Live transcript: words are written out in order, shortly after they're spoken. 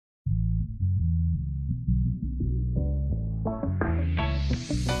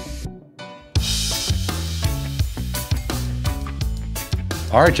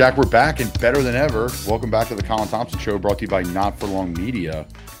All right, Jack, we're back and better than ever. Welcome back to the Colin Thompson Show, brought to you by Not For Long Media.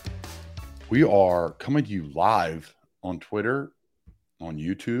 We are coming to you live on Twitter, on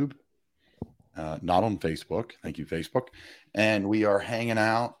YouTube, not on Facebook. Thank you, Facebook. And we are hanging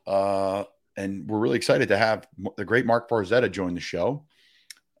out, and we're really excited to have the great Marc Farzetta join the show.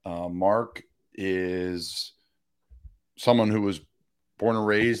 Marc is someone who was born and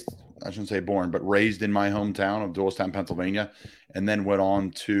raised, I shouldn't say born, but raised in my hometown of Doylestown, Pennsylvania, and then went on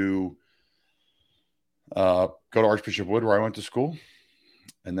to go to Archbishop Wood, where I went to school,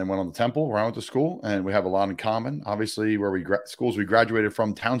 and then went on to Temple, where I went to school, and we have a lot in common. Obviously, where schools we graduated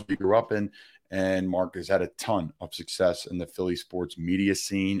from, towns we grew up in, and Marc has had a ton of success in the Philly sports media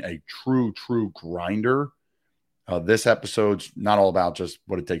scene, a true grinder. This episode's not all about just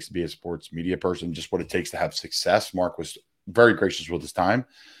what it takes to be a sports media person, just what it takes to have success. Marc was very gracious with his time.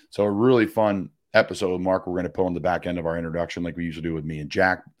 So a really fun episode with Marc we're going to put on the back end of our introduction like we usually do with me and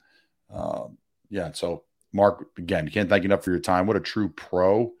Jack. So Marc, again, can't thank you enough for your time. What a true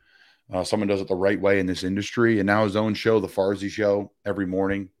pro. Someone does it the right way in this industry. And now his own show, the Farzy Show, every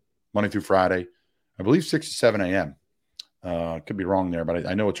morning, Monday through Friday, I believe 6 to 7 a.m. Could be wrong there, but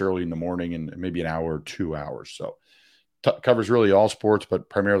I know it's early in the morning and maybe an hour or 2 hours. So covers really all sports, but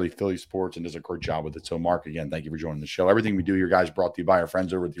primarily Philly sports, and does a great job with it. So Marc, again, thank you for joining the show. Everything we do here, guys, brought to you by our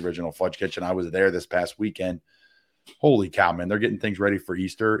friends over at the original Fudge Kitchen. I was there this past weekend. Holy cow, man. They're getting things ready for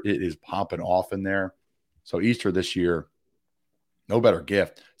Easter. It is popping off in there. So Easter this year, no better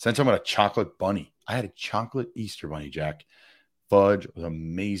gift. Sent someone a chocolate bunny. I had a chocolate Easter bunny, Jack. Fudge was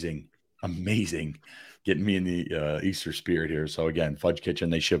amazing. Getting me in the Easter spirit here. So again, Fudge Kitchen,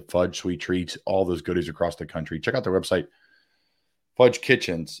 they ship fudge, sweet treats, all those goodies across the country. Check out their website,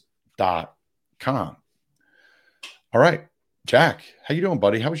 fudgekitchens.com. All right, Jack, how you doing,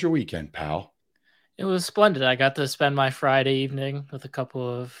 buddy? How was your weekend, pal? It was splendid. I got to spend my Friday evening with a couple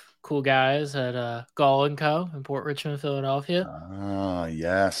of cool guys at Gall & Co. in Port Richmond, Philadelphia. Ah,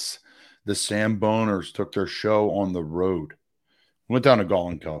 yes. The Sam Boners took their show on the road. Went down to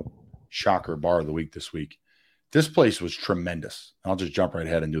Gall & Co. Shocker, bar of the week this week. This place was tremendous. I'll just jump right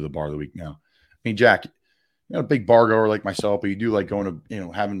ahead and do the bar of the week now. I mean, Jack, you're not a big bar goer like myself, but you do like going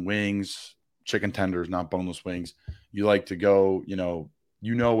to, having wings, chicken tenders, not boneless wings. You like to go, you know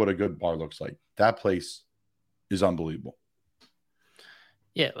what a good bar looks like. That place is unbelievable.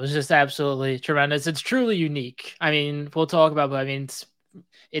 Yeah, it was just absolutely tremendous. It's truly unique. I mean, we'll talk about, but I mean,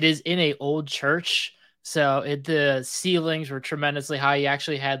 it is in a old church. So the ceilings were tremendously high. You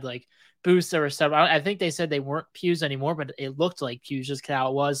actually had like booths that were set up. I think they said they weren't pews anymore, but it looked like pews just how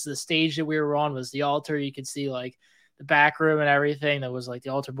it was. The stage that we were on was the altar. You could see like the back room and everything. That was like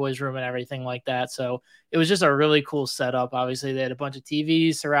the altar boys room and everything like that. So it was just a really cool setup. Obviously, they had a bunch of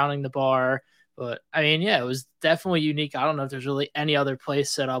TVs surrounding the bar. But I mean, yeah, it was definitely unique. I don't know if there's really any other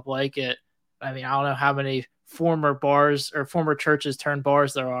place set up like it. I mean, I don't know how many former bars or former churches turned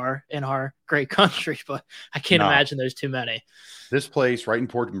bars there are in our great country, but I can't imagine there's too many. This place right in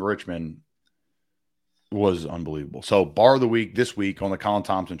Port Richmond was unbelievable. So bar of the week this week on the Colin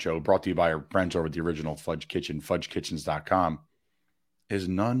Thompson Show, brought to you by our friends over at the original Fudge Kitchen, fudgekitchens.com, is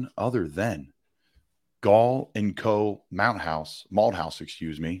none other than Gall & Co. Malt House. We're going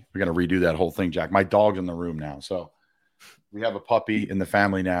to redo that whole thing, Jack. My dog's in the room now. So we have a puppy in the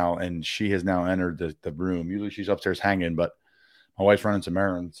family now, and she has now entered the room. Usually she's upstairs hanging, but my wife's running some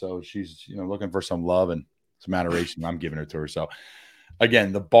errands, so she's looking for some love and some adoration. I'm giving it to her. So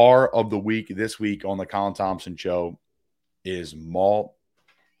again, the bar of the week this week on the Colin Thompson Show is malt.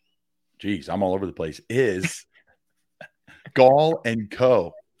 Geez, I'm all over the place. Is Gall &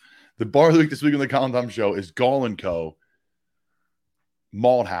 Co. The bar of the week this week on the Colin Thompson Show is Gall & Co.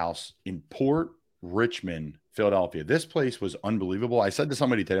 Malt House in Port Richmond, Philadelphia. This place was unbelievable. I said to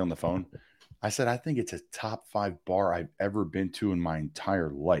somebody today on the phone, I said, I think it's a top 5 bar I've ever been to in my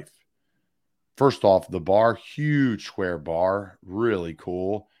entire life. First off, the bar, huge square bar, really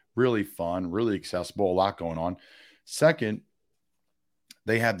cool, really fun, really accessible, a lot going on. Second,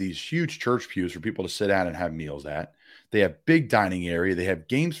 they have these huge church pews for people to sit down and have meals at. They have big dining area. They have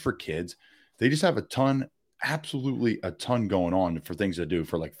games for kids. They just have absolutely a ton going on for things to do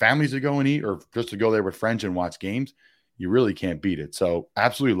for like families to go and eat or just to go there with friends and watch games. You really can't beat it. So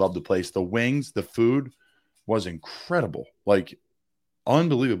absolutely love the place. The wings, the food was incredible. Like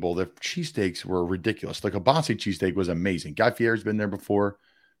unbelievable. The cheesesteaks were ridiculous. The Kabasi cheesesteak was amazing. Guy Fieri's been there before.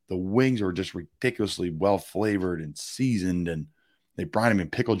 The wings were just ridiculously well flavored and seasoned, and they brined them in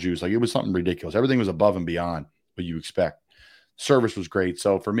pickle juice. Like it was something ridiculous. Everything was above and beyond what you expect. Service was great.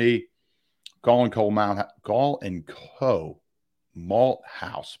 So for me, Gall & Co. Malt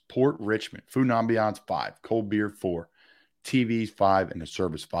House, Port Richmond, food and ambiance 5, cold beer 4, TVs 5, and the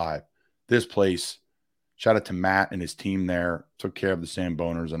service 5. This place, shout out to Matt and his team there, took care of the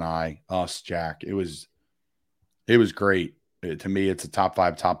Samboners and us, Jack. It was great. To me, it's a top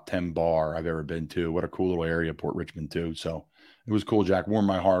 5, top 10 bar I've ever been to. What a cool little area, Port Richmond, too. So it was cool, Jack. Warmed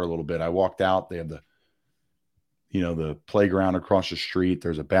my heart a little bit. I walked out. They have the playground across the street.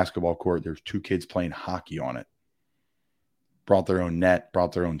 There's a basketball court. There's 2 kids playing hockey on it. Brought their own net,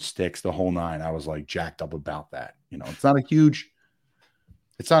 brought their own sticks, the whole 9. I was like jacked up about that. It's not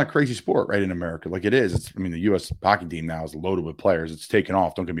a crazy sport, right, in America like it is. The U.S. hockey team now is loaded with players. It's taken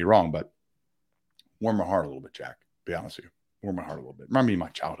off. Don't get me wrong, but warm my heart a little bit, Jack. Be honest with you. Warm my heart a little bit. Remind me of my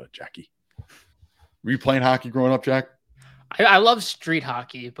childhood, Jackie. Were you playing hockey growing up, Jack? I love street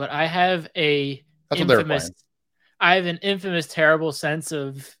hockey, but I have an infamous terrible sense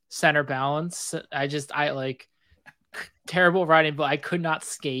of center balance. I like terrible riding, but I could not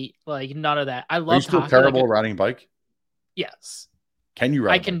skate. Like none of that. I love. Are you still terrible riding a bike? Yes. Can you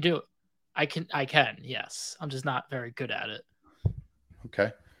ride? I can do it. I can. Yes. I'm just not very good at it.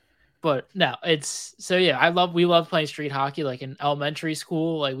 Okay. But no, we love playing street hockey. Like in elementary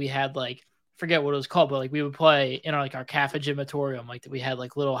school, like we had forget what it was called, but like we would play in our cafe gymatorium. Like we had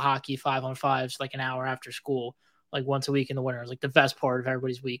little hockey 5-on-5s, like an hour after school, like once a week in the winter. It was like the best part of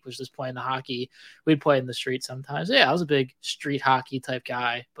everybody's week was just playing the hockey. We'd play in the street sometimes. Yeah, I was a big street hockey type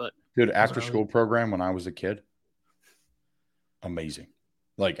guy. But dude, after school program when I was a kid, amazing.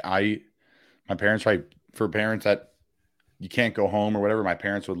 My parents, right, for parents that you can't go home or whatever, my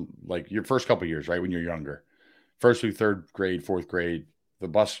parents would your first couple of years, right, when you're younger, 1st through 3rd grade, 4th grade, the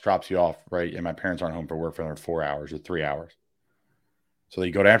bus drops you off, right, and my parents aren't home for work for another 4 hours or 3 hours. So they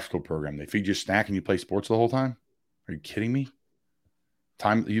go to after school program. They feed you a snack and you play sports the whole time. Are you kidding me?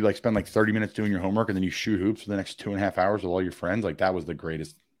 Time you spend 30 minutes doing your homework and then you shoot hoops for the next 2.5 hours with all your friends. That was the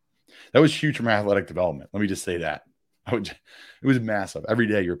greatest. That was huge for my athletic development. Let me just say that. It was massive. Every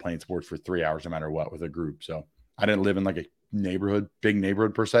day you're playing sports for 3 hours, no matter what, with a group. So I didn't live in a big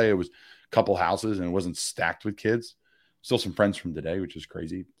neighborhood per se. It was a couple houses and it wasn't stacked with kids. Still some friends from today, which is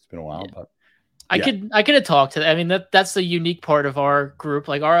crazy. It's been a while, but yeah. I could talk to them. That's the unique part of our group.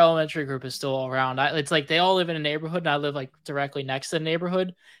 Like our elementary group is still all around. It's they all live in a neighborhood and I live directly next to the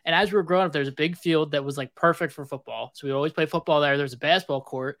neighborhood. And as we were growing up, there's a big field that was perfect for football. So we always play football there. There's a basketball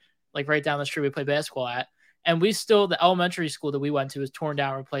court, right down the street we play basketball at. And the elementary school that we went to is torn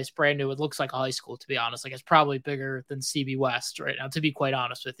down, replaced, brand new. It looks like a high school, to be honest. It's probably bigger than CB West right now, to be quite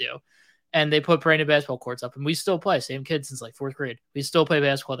honest with you. And they put brand new basketball courts up, and we still play. Same kids since 4th grade. We still play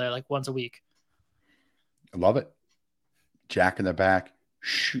basketball there once a week. I love it. Jack in the back,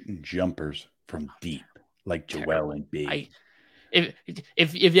 shooting jumpers from deep, like Joel and B.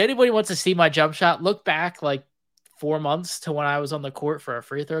 If anybody wants to see my jump shot, look back 4 months to when I was on the court for a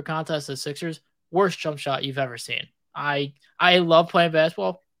free throw contest at Sixers. Worst jump shot you've ever seen. I love playing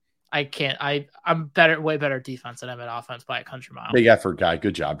basketball. I'm way better at defense than I'm at offense by a country mile. Big effort guy.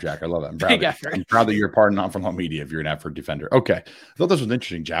 Good job, Jack. I love that. I'm proud that you're part of Not For Long Media if you're an effort defender. Okay. I thought this was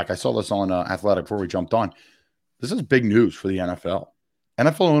interesting, Jack. I saw this on Athletic before we jumped on. This is big news for the NFL.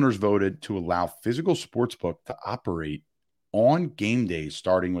 NFL owners voted to allow physical sportsbook to operate on game days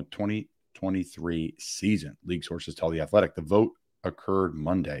starting with 2023 season. League sources tell the Athletic. The vote occurred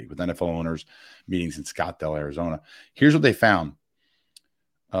Monday with NFL owners meetings in Scottsdale, Arizona. Here's what they found.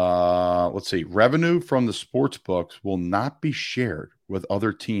 Let's see. Revenue from the sports books will not be shared with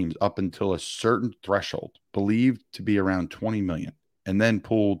other teams up until a certain threshold, believed to be around 20 million, and then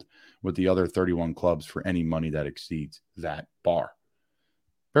pooled with the other 31 clubs for any money that exceeds that bar.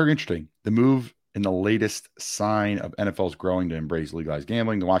 Very interesting. The move in the latest sign of NFL's growing to embrace legalized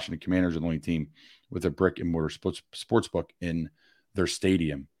gambling. The Washington Commanders are the only team with a brick and mortar sports book in their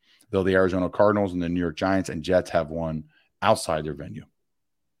stadium, though the Arizona Cardinals and the New York Giants and Jets have one outside their venue.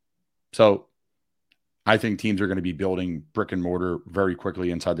 So I think teams are going to be building brick and mortar very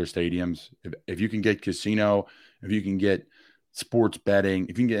quickly inside their stadiums. If you can get casino, if you can get sports betting, if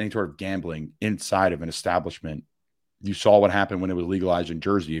you can get any sort of gambling inside of an establishment, you saw what happened when it was legalized in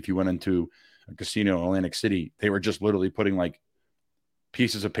Jersey. If you went into a casino in Atlantic City, they were just literally putting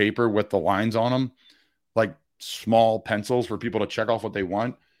pieces of paper with the lines on them, small pencils for people to check off what they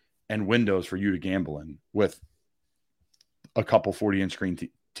want, and windows for you to gamble in with a couple 40-inch screen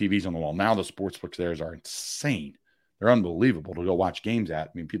TVs on the wall. Now the sports books there are insane. They're unbelievable to go watch games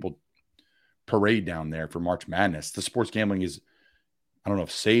at. People parade down there for March Madness. The sports gambling is, I don't know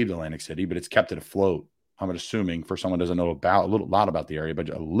if saved Atlantic City, but it's kept it afloat. I'm assuming for someone who doesn't know about a lot about the area, but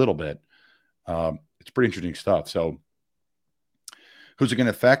a little bit. It's pretty interesting stuff. So who's it going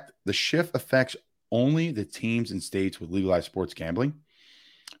to affect? The shift affects only the teams and states with legalized sports gambling.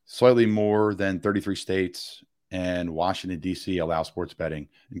 Slightly more than 33 states and Washington, D.C. allow sports betting,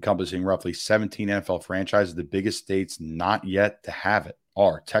 encompassing roughly 17 NFL franchises. The biggest states not yet to have it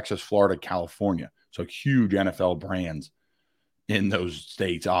are Texas, Florida, California. So huge NFL brands in those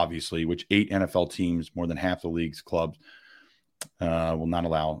states, obviously, which 8 NFL teams, more than half the league's clubs, will not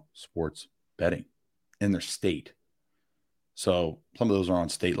allow sports betting in their state. So some of those are on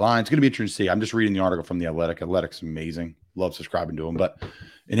state lines. It's going to be interesting to see. I'm just reading the article from The Athletic. Athletic's amazing. Love subscribing to them. But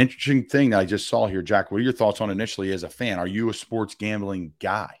an interesting thing that I just saw here, Jack, what are your thoughts on initially as a fan? Are you a sports gambling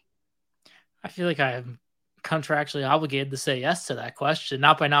guy? I feel like I'm contractually obligated to say yes to that question.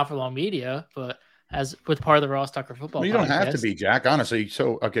 Not for long media, but as with part of the Ross Tucker football. Well, you don't have to be, Jack, honestly.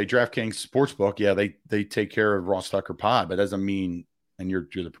 So, okay, DraftKings Sportsbook, yeah, they take care of Ross Tucker Pod, but that doesn't mean, and you're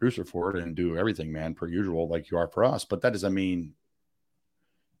the producer for it and do everything, man, per usual, like you are for us. But that doesn't mean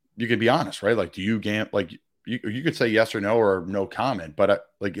you can be honest, right? Like, do you gamble? Like, you could say yes or no or no comment, but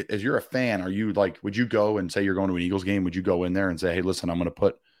like, as you're a fan, are you like, would you go and say you're going to an Eagles game? Would you go in there and say, hey, listen, I'm going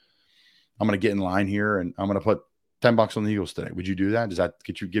to get in line here and I'm going to put $10 on the Eagles today? Would you do that? Does that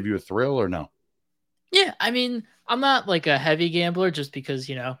give you a thrill or no? Yeah, I mean, I'm not like a heavy gambler just because,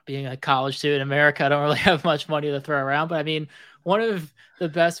 being a college student in America, I don't really have much money to throw around. But I mean, one of the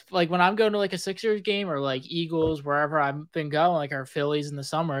best, like when I'm going to like a Sixers game or like Eagles, wherever I've been going, like our Phillies in the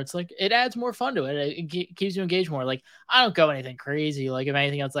summer, it's like it adds more fun to it. It keeps you engaged more. Like I don't go anything crazy. Like if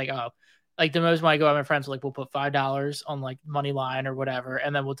anything, it's like, like the most when I go out with my friends, like we'll put $5 on like money line or whatever,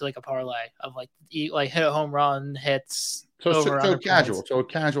 and then we'll do like a parlay of like hit a home run, hits. So casual. So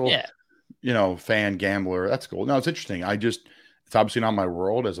casual. Yeah. Fan gambler. That's cool. No, it's interesting. It's obviously not my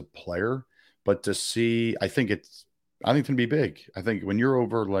world as a player, but to see, I think it's going to be big. I think when you're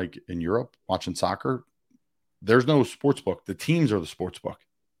over like in Europe watching soccer, there's no sports book. The teams are the sports book.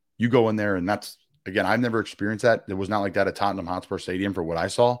 You go in there and that's, again, I've never experienced that. It was not like that at Tottenham Hotspur Stadium for what I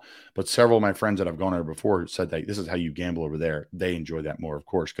saw, but several of my friends that have gone there before said that this is how you gamble over there. They enjoy that more, of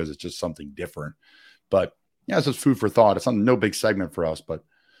course, because it's just something different. But yeah, it's just food for thought. It's no big segment for us, but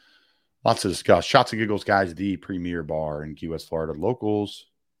lots to discuss. Shots and Giggles, guys, the premier bar in Key West, Florida. Locals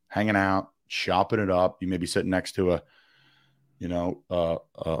hanging out, chopping it up. You may be sitting next to a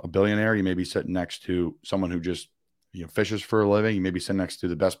billionaire. You may be sitting next to someone who just fishes for a living. You may be sitting next to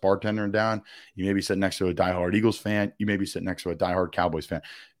the best bartender in town. You may be sitting next to a diehard Eagles fan. You may be sitting next to a diehard Cowboys fan.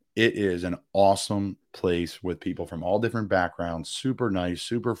 It is an awesome place with people from all different backgrounds. Super nice,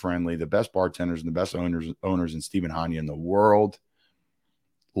 super friendly. The best bartenders and the best owners in Stephen Hania in the world.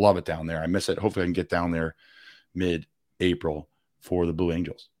 Love it down there. I miss it. Hopefully I can get down there mid-April for the Blue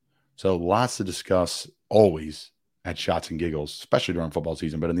Angels. So lots to discuss always at Shots and Giggles, especially during football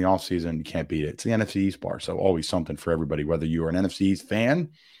season. But in the offseason, you can't beat it. It's the NFC East bar, so always something for everybody, whether you're an NFC East fan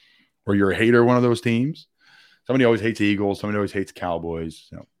or you're a hater of one of those teams. Somebody always hates the Eagles. Somebody always hates Cowboys.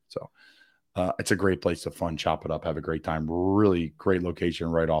 So it's a great place to fun, chop it up, have a great time. Really great location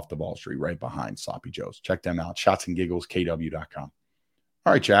right off the Ball Street, right behind Sloppy Joe's. Check them out, shotsandgiggleskw.com.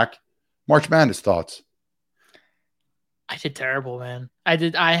 All right, Jack. March Madness thoughts. I did terrible, man.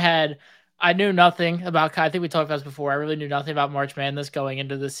 I knew nothing about, I think we talked about this before. I really knew nothing about March Madness going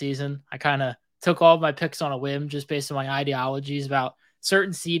into this season. I kind of took all of my picks on a whim just based on my ideologies about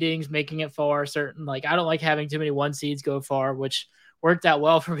certain seedings, making it far, I don't like having too many one seeds go far, which worked out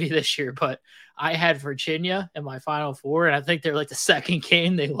well for me this year. But I had Virginia in my Final Four, and I think they're like the second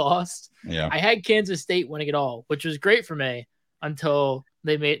game they lost. Yeah. I had Kansas State winning it all, which was great for me until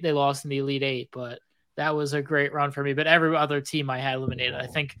they lost in the Elite Eight, but that was a great run for me. But every other team I had eliminated. I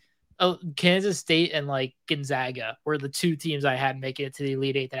think Kansas State and like Gonzaga were the two teams I had making it to the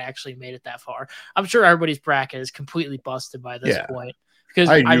Elite Eight that actually made it that far. I'm sure everybody's bracket is completely busted by this point because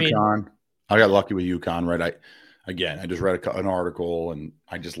I got lucky with UConn, right? I just read an article and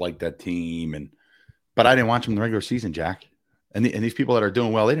I just liked that team, but I didn't watch them in the regular season, Jack. And these people that are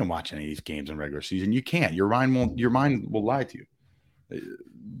doing well, they didn't watch any of these games in regular season. You can't. Your mind will lie to you.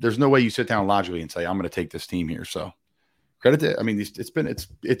 There's no way you sit down logically and say, I'm going to take this team here. So credit to,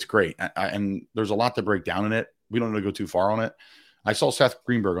 it's great. And there's a lot to break down in it. We don't need to go too far on it. I saw Seth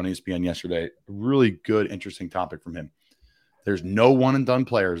Greenberg on ESPN yesterday. Really good, interesting topic from him. There's no one and done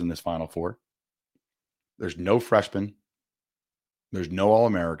players in this Final Four. There's no freshmen. There's no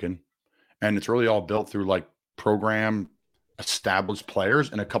All-American. And it's really all built through like program established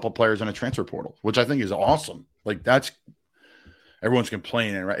players and a couple players in a transfer portal, which I think is awesome. Like everyone's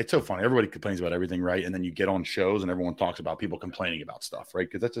complaining, right? It's so funny. Everybody complains about everything, right? And then you get on shows and everyone talks about people complaining about stuff, right?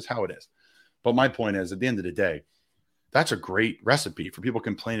 Because that's just how it is. But my point is, at the end of the day, that's a great recipe for people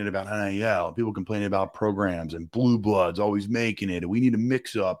complaining about NIL, people complaining about programs and blue bloods always making it. And we need to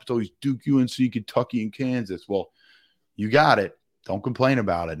mix up. It's always Duke, UNC, Kentucky, and Kansas. Well, you got it. Don't complain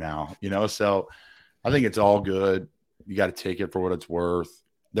about it now, So I think it's all good. You got to take it for what it's worth.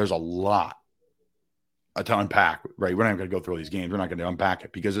 There's a lot to unpack, right? We're not going to go through all these games. We're not going to unpack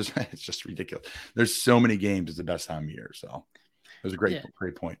it because it's just ridiculous. There's so many games. It's the best time of year. So it was a great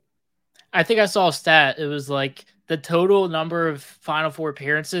point. I think I saw a stat. It was like the total number of Final Four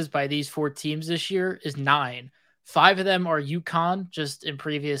appearances by these 4 teams this year is 9. 5 of them are UConn, just in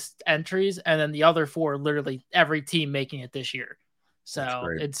previous entries, and then the other 4 are literally every team making it this year. So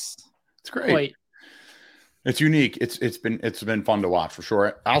it's great. It's unique. It's been fun to watch for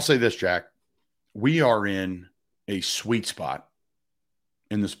sure. I'll say this, Jack. We are in a sweet spot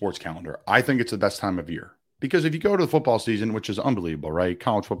in the sports calendar. I think it's the best time of year. Because if you go to the football season, which is unbelievable, right?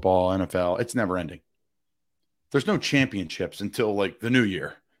 College football, NFL, it's never ending. There's no championships until like the new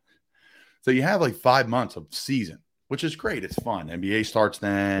year. So you have like 5 months of season, which is great. It's fun. NBA starts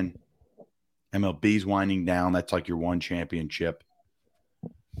then. MLB's winding down. That's like your one championship.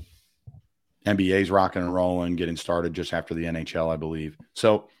 NBA's rocking and rolling, getting started just after the NHL, I believe.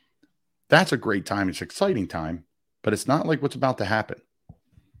 So that's a great time. It's an exciting time, but it's not like what's about to happen.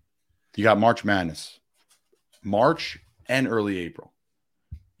 You got March Madness. March and early April.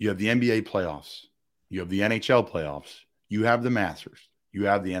 You have the NBA playoffs. You have the NHL playoffs. You have the Masters. You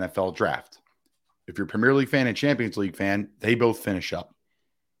have the NFL draft. If you're a Premier League fan and Champions League fan, they both finish up.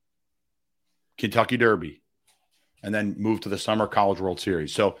 Kentucky Derby. And then move to the Summer College World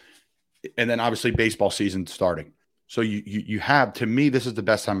Series. So, and then obviously baseball season starting. So you have, to me, this is the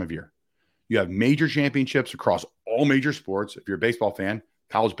best time of year. You have major championships across all major sports. If you're a baseball fan,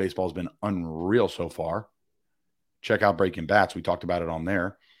 college baseball has been unreal so far. Check out Breaking Bats. We talked about it on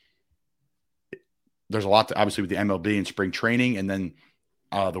there. There's a lot to, obviously, with the MLB and spring training, and then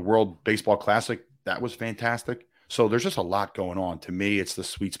the World Baseball Classic. That was fantastic. So there's just a lot going on. To me, it's the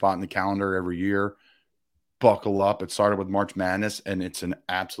sweet spot in the calendar every year. Buckle up. It started with March Madness, and it's an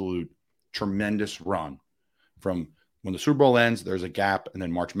absolute tremendous run. From when the Super Bowl ends, there's a gap, and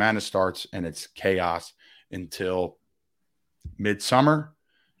then March Madness starts, and it's chaos until midsummer.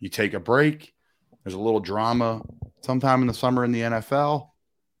 You take a break. There's a little drama sometime in the summer in the NFL,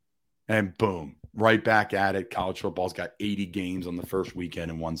 and boom, right back at it. College football's got 80 games on the first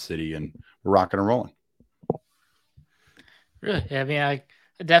weekend in one city, and we're rocking and rolling. Really? I mean,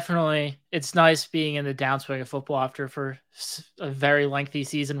 definitely, it's nice being in the downswing of football after for a very lengthy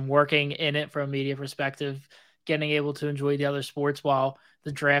season, working in it from a media perspective, getting able to enjoy the other sports while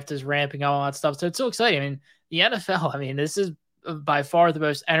the draft is ramping up, all that stuff. So it's so exciting. I mean, the NFL, I mean, this is by far the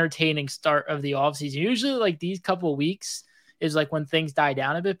most entertaining start of the offseason. Usually like these couple of weeks is like when things die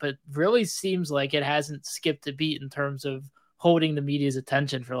down a bit, but really seems like it hasn't skipped a beat in terms of holding the media's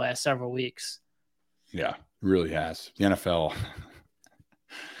attention for the last several weeks. Yeah, it really has. The NFL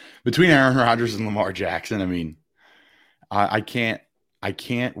between Aaron Rodgers and Lamar Jackson. I mean, I can't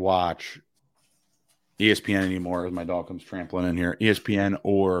watch ESPN anymore as my dog comes trampling in here. ESPN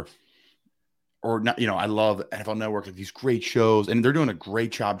or not, I love NFL Network, like these great shows, and they're doing a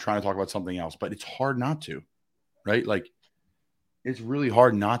great job trying to talk about something else, but it's hard not to, right? Like, it's really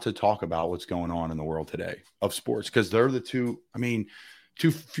hard not to talk about what's going on in the world today of sports, because they're the two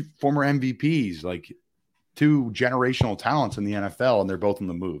former MVPs, like 2 generational talents in the NFL, and they're both in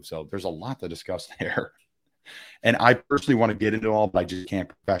the move. So there's a lot to discuss there. And I personally want to get into all, but I just can't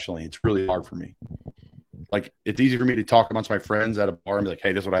professionally. It's really hard for me. Like, it's easy for me to talk amongst my friends at a bar and be like,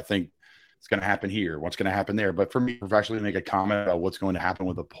 hey, this is what I think is going to happen here. What's going to happen there? But for me professionally to make a comment about what's going to happen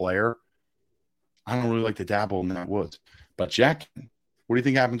with a player, I don't really like to dabble in that woods. But Jack, what do you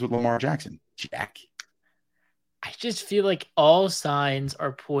think happens with Lamar Jackson? Jack? I just feel like all signs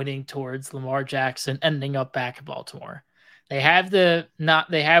are pointing towards Lamar Jackson ending up back in Baltimore. They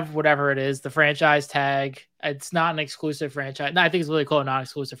have whatever it is, the franchise tag. It's not an exclusive franchise. No, I think it's really called a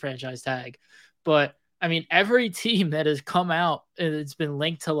non-exclusive franchise tag. But I mean, every team that has come out and it's been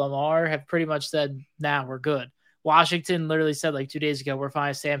linked to Lamar have pretty much said, nah, we're good. Washington literally said like 2 days ago, we're fine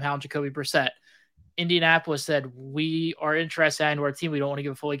with Sam Howell and Jacoby Brissett. Indianapolis said, we are interested in our team. We don't want to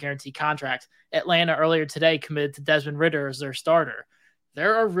give a fully guaranteed contract. Atlanta earlier today committed to Desmond Ridder as their starter.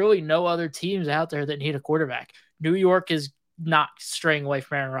 There are really no other teams out there that need a quarterback. New York is not straying away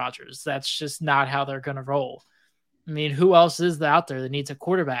from Aaron Rodgers. That's just not how they're going to roll. I mean, who else is out there that needs a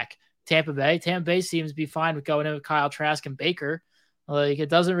quarterback? Tampa Bay seems to be fine with going in with Kyle Trask and Baker. Like, it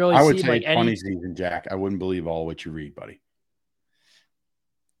doesn't really I would seem say like it's funny season, Jack. I wouldn't believe all what you read, buddy.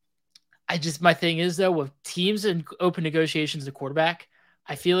 My thing is though, with teams in open negotiations at quarterback,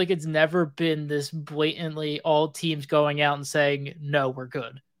 I feel like it's never been this blatantly all teams going out and saying, no, we're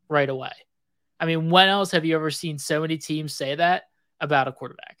good right away. I mean, when else have you ever seen so many teams say that about a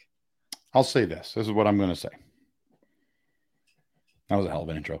quarterback? I'll say this. This is what I'm going to say. That was a hell of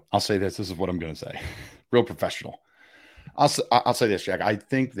an intro. I'll say this. This is what I'm going to say. Real professional. I'll say this, Jack. I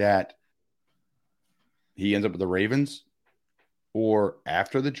think that he ends up with the Ravens, or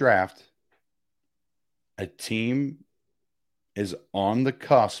after the draft, a team is on the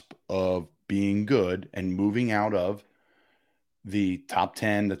cusp of being good and moving out of the top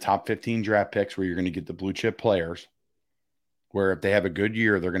 10, the top 15 draft picks where you're going to get the blue chip players, where if they have a good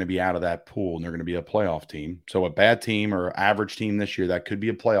year, they're going to be out of that pool and they're going to be a playoff team. So a bad team or average team this year, that could be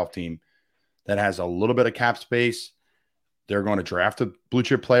a playoff team that has a little bit of cap space. They're going to draft a blue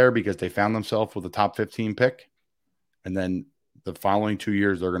chip player because they found themselves with a top 15 pick. And then the following 2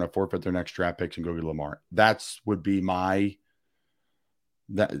 years, they're going to forfeit their next draft picks and go get Lamar. That's would be my,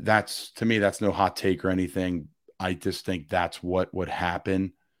 that's to me, that's no hot take or anything. I just think that's what would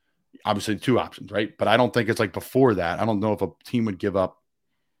happen. Obviously, two options, right? But I don't think it's like before that. I don't know if a team would give up.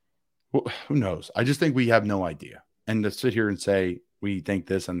 Well, who knows? I just think we have no idea. And to sit here and say we think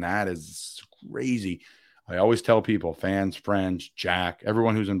this and that is crazy. I always tell people, fans, friends, Jack,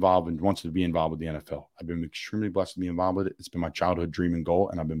 everyone who's involved and wants to be involved with the NFL. I've been extremely blessed to be involved with it. It's been my childhood dream and goal,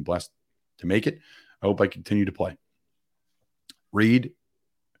 and I've been blessed to make it. I hope I continue to play. Read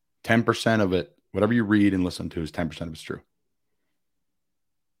 10% of it. Whatever you read and listen to is 10% of it's true.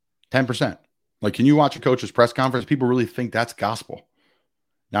 10%. Like, can you watch a coach's press conference? People really think that's gospel.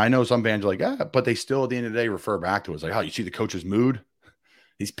 Now, I know some fans are like, but they still at the end of the day refer back to it. It's like, oh, you see the coach's mood?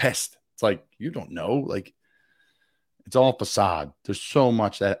 He's pissed. It's like, you don't know. Like, it's all facade. There's so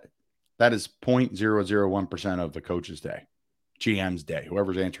much that is 0.001% of the coach's day, GM's day,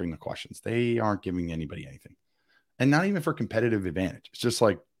 whoever's answering the questions. They aren't giving anybody anything. And not even for competitive advantage. It's just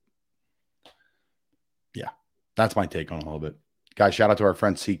like, yeah, that's my take on all of it. Guys, shout out to our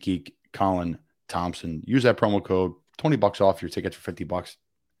friend SeatGeek, Colin Thompson. Use that promo code, $20 off your tickets for $50.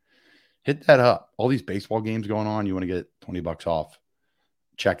 Hit that up. All these baseball games going on, you want to get $20 off.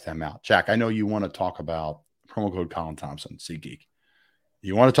 Check them out. Jack, I know you want to talk about promo code Colin Thompson, SeatGeek.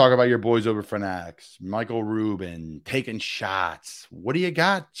 You want to talk about your boys over Fanatics, Michael Rubin, taking shots. What do you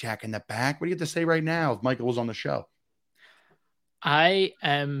got, Jack, in the back? What do you have to say right now if Michael was on the show? I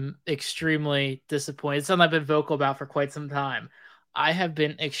am extremely disappointed. It's something I've been vocal about for quite some time. I have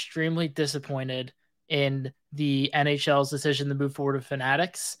been extremely disappointed in the NHL's decision to move forward with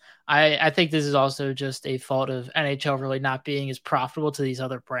Fanatics. I think this is also just a fault of NHL really not being as profitable to these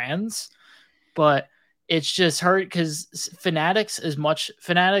other brands. But it's just hurt because Fanatics,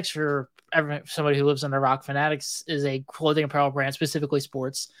 for somebody who lives under a rock, Fanatics is a clothing apparel brand, specifically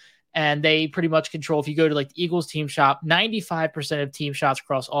sports. And they pretty much control, if you go to like the Eagles team shop, 95% of team shops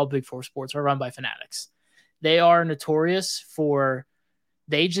across all Big Four sports are run by Fanatics. They are notorious for,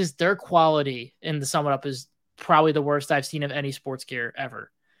 their quality, and to sum it up, is probably the worst I've seen of any sports gear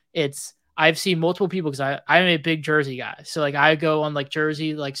ever. I've seen multiple people, because I'm a big jersey guy. So like I go on like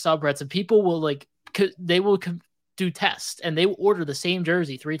jersey, like subreddits, and people will do tests and they will order the same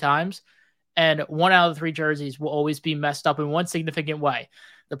jersey 3 times. And 1 out of the 3 jerseys will always be messed up in one significant way.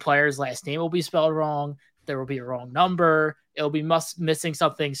 The player's last name will be spelled wrong. There will be a wrong number. It'll be missing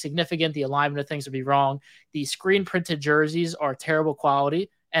something significant. The alignment of things will be wrong. The screen printed jerseys are terrible quality,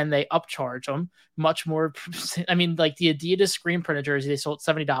 and they upcharge them much more. I mean, like the Adidas screen printed jersey, they sold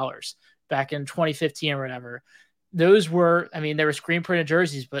 $70 back in 2015 or whatever. Those were, they were screen printed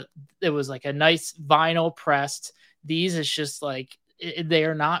jerseys, but it was like a nice vinyl pressed. These is just like, they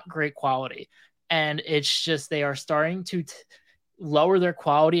are not great quality. And it's just, they are starting to lower their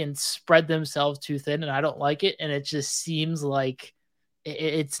quality and spread themselves too thin. And I don't like it. And it just seems like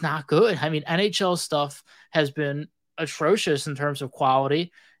it's not good. NHL stuff has been atrocious in terms of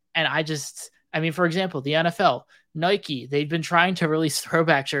quality. And for example, the NFL, Nike, they've been trying to release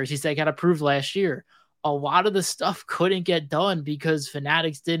throwback jerseys. They got approved last year. A lot of the stuff couldn't get done because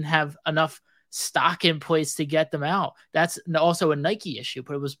Fanatics didn't have enough stock in place to get them out. That's also a Nike issue,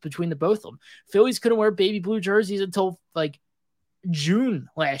 but it was between the both of them. Phillies couldn't wear baby blue jerseys until like June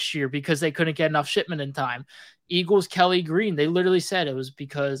last year because they couldn't get enough shipment in time. Eagles, Kelly Green, they literally said it was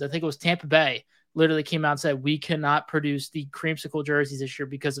because, I think it was Tampa Bay, literally came out and said, we cannot produce the creamsicle jerseys this year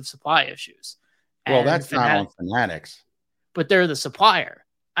because of supply issues. Well, and that's not on Fanatics. But they're the supplier.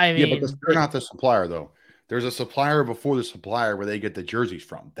 Yeah, but they're not the supplier, though. There's a supplier before the supplier where they get the jerseys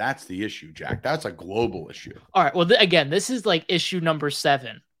from. That's the issue, Jack. That's a global issue. All right. Well, again, this is like issue number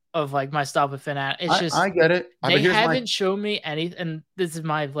 7 of like my stuff with Fanatics. It's just, I get it. They haven't shown me anything. And this is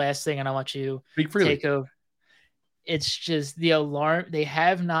my last thing, and I want you speak freely. Take over. It's just the alarm. They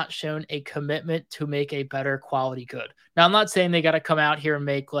have not shown a commitment to make a better quality good. Now, I'm not saying they got to come out here and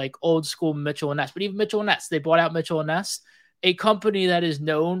make like old school Mitchell and Ness, but even Mitchell and Ness, they bought out Mitchell and Ness, a company that is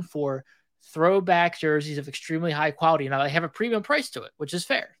known for throwback jerseys of extremely high quality. Now, they have a premium price to it, which is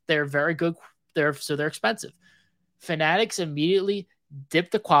fair. They're very good. They're expensive. Fanatics immediately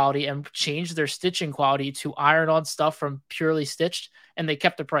dipped the quality and changed their stitching quality to iron-on stuff from purely stitched, and they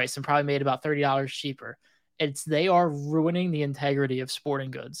kept the price and probably made about $30 cheaper. They are ruining the integrity of sporting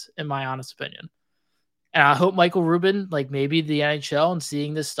goods, in my honest opinion. And I hope Michael Rubin, like maybe the NHL and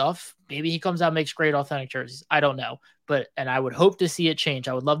seeing this stuff, maybe he comes out and makes great authentic jerseys. I don't know. And I would hope to see it change.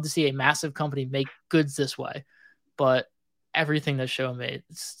 I would love to see a massive company make goods this way. But everything that's shown me,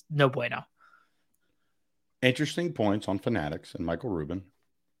 it's no bueno. Interesting points on Fanatics and Michael Rubin.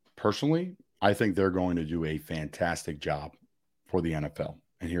 Personally, I think they're going to do a fantastic job for the NFL.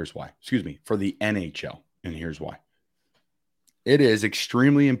 And here's why. For the NHL. And here's why. It is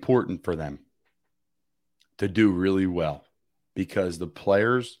extremely important for them to do really well because the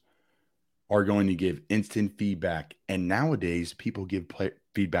players are going to give instant feedback. And nowadays, people give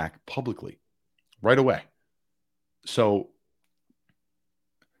feedback publicly right away. So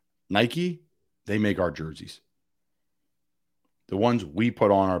Nike, they make our jerseys. The ones we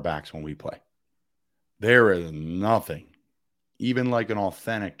put on our backs when we play. There is nothing, even like an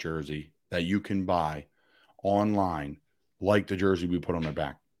authentic jersey that you can buy online, like the jersey we put on their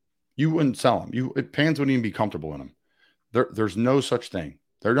back. You wouldn't sell them. Fans wouldn't even be comfortable in them. There's no such thing.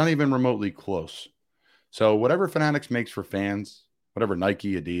 They're not even remotely close. So whatever Fanatics makes for fans, whatever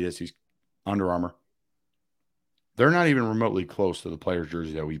Nike, Adidas, Under Armour, they're not even remotely close to the player's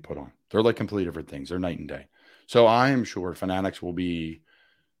jersey that we put on. They're like completely different things. They're night and day. So I am sure Fanatics will be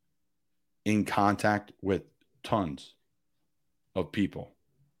in contact with tons of people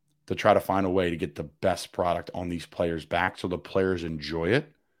to try to find a way to get the best product on these players' back so the players enjoy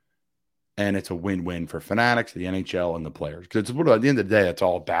it. And it's a win-win for Fanatics, the NHL, and the players. Because it's what at the end of the day, it's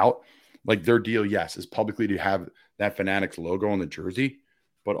all about. Like their deal, yes, is publicly to have that Fanatics logo on the jersey.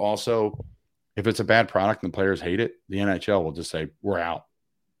 But also, if it's a bad product and the players hate it, the NHL will just say, we're out.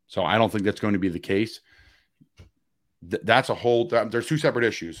 So I don't think that's going to be the case. That's a whole – there's two separate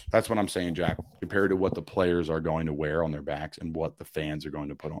issues. That's what I'm saying, Jack, compared to what the players are going to wear on their backs and what the fans are going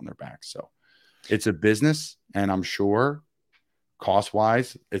to put on their backs. So it's a business, and I'm sure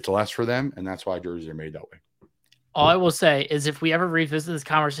cost-wise it's less for them, and that's why jerseys are made that way. All I will say is if we ever revisit this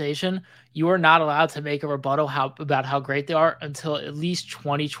conversation, you are not allowed to make a rebuttal about how great they are until at least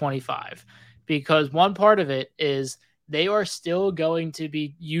 2025. Because one part of it is they are still going to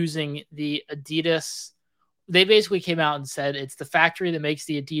be using the Adidas. They basically came out and said it's the factory that makes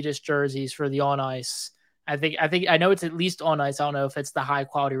the Adidas jerseys for the on ice. I know it's at least on ice. I don't know if it's the high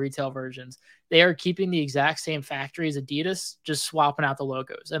quality retail versions. They are keeping the exact same factory as Adidas, just swapping out the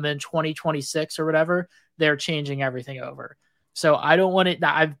logos. And then 2026 or whatever, they're changing everything over. So I don't want it.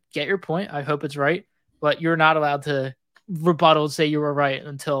 I get your point. I hope it's right, but you're not allowed to rebuttal and say you were right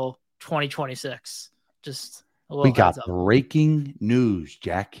until 2026. Just a little. We got breaking news,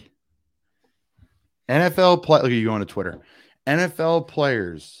 Jack. NFL play. Look at you going to Twitter. NFL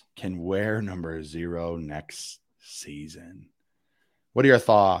players can wear number 0 next season. What are your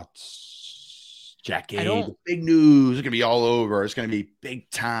thoughts, Jackie? The big news. It's going to be all over. It's going to be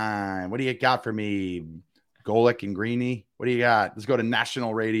big time. What do you got for me? Golick and Greeny? What do you got? Let's go to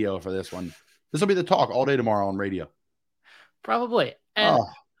national radio for this one. This will be the talk all day tomorrow on radio. Probably. And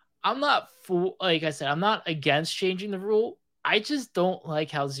I'm not like I said, I'm not against changing the rule. I just don't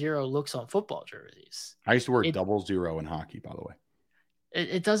like how 0 looks on football jerseys. I used to wear 00 in hockey, by the way.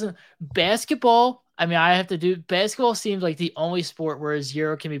 It doesn't. Basketball, I mean, basketball seems like the only sport where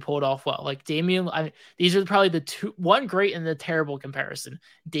 0 can be pulled off well. Like these are probably the one great and the terrible comparison.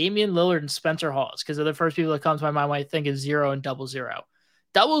 Damian Lillard and Spencer Hawes, because they're the first people that come to my mind when I think of 0 and 00.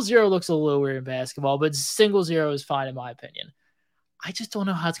 00 looks a little weird in basketball, but 0 is fine in my opinion. I just don't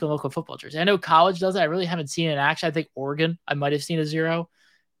know how it's going to look on football jerseys. I know college does it. I really haven't seen it in action. I think Oregon, I might have seen a 0.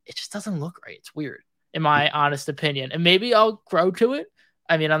 It just doesn't look right. It's weird, in my honest opinion. And maybe I'll grow to it.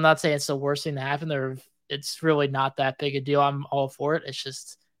 I mean, I'm not saying it's the worst thing to happen. It's really not that big a deal. I'm all for it. It's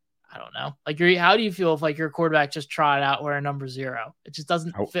just, I don't know. Like, how do you feel if like your quarterback just tried out wearing number 0? It just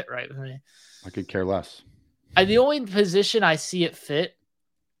doesn't fit right with me. I could care less. The only position I see it fit,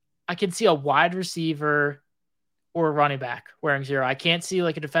 I can see a wide receiver or a running back wearing 0. I can't see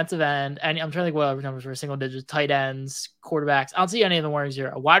like a defensive end. And I'm trying to think what other numbers were single digits, tight ends, quarterbacks. I don't see any of them wearing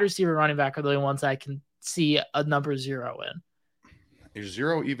 0. A wide receiver, running back are the only ones I can see a number 0 in. Is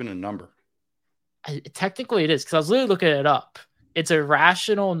 0 even a number? Technically it is, because I was literally looking it up. It's a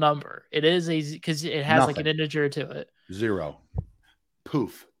rational number. It is because it has like an integer to it. 0.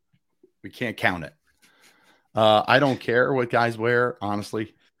 Poof. We can't count it. I don't care what guys wear,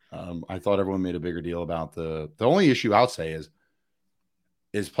 honestly. I thought everyone made a bigger deal about the only issue I'll say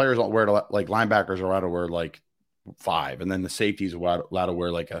is players don't wear like linebackers are allowed to wear like 5, and then the safeties are allowed to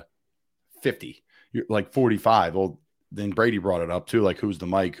wear like a 50. You're like 45. Well, then Brady brought it up too. Like, who's the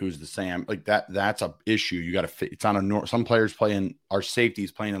Mike? Who's the Sam? Like that's a issue. You got to fit. It's on a some players playing our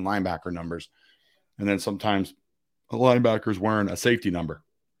safeties playing in linebacker numbers, and then sometimes a linebacker's wearing a safety number.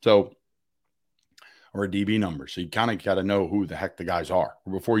 So. Or a DB number. So you kind of got to know who the heck the guys are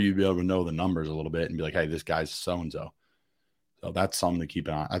before you be able to know the numbers a little bit and be like, hey, this guy's so-and-so. So that's something to keep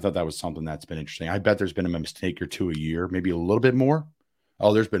an eye on. I thought that was something that's been interesting. I bet there's been a mistake or two a year, maybe a little bit more.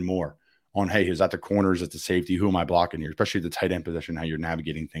 Oh, there's been more on, hey, is that the corner? Is it the safety? Who am I blocking here? Especially the tight end position, how you're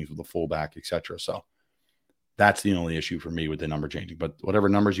navigating things with the fullback, etc. So that's the only issue for me with the number changing. But whatever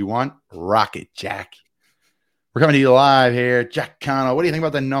numbers you want, rock it, Jack. We're coming to you live here. Jack Connell, what do you think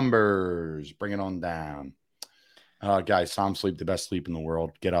about the numbers? Bring it on down. Guys, Som Sleep, the best sleep in the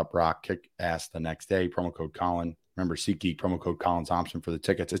world. Get up, rock, kick ass the next day. Promo code Colin. Remember, SeatGeek, promo code Colin Thompson for the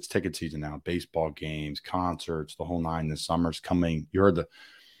tickets. It's ticket season now. Baseball games, concerts, the whole 9 this summer's coming. You heard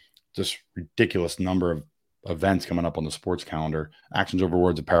this ridiculous number of events coming up on the sports calendar.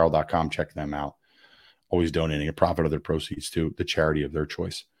 ActionsOverWordsApparel.com. Check them out. Always donating a profit of their proceeds to the charity of their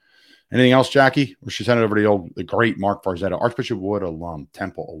choice. Anything else, Jackie? We should send it over to the great Marc Farzetta, Archbishop Wood alum,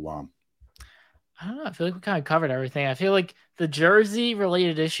 Temple alum. I don't know. I feel like we kind of covered everything. I feel like the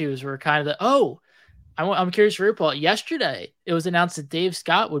jersey-related issues were kind of I'm curious for your Paul. Yesterday, it was announced that Dave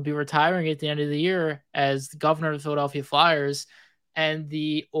Scott would be retiring at the end of the year as the governor of the Philadelphia Flyers, and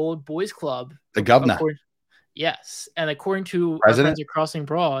the old boys club. The governor. Yes, and according to our friends at Crossing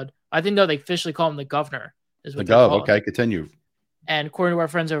Broad, I think they officially call him the governor. Is what the gov. Okay, continue. And according to our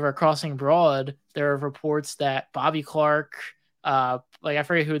friends over at Crossing Broad, there are reports that Bobby Clark, I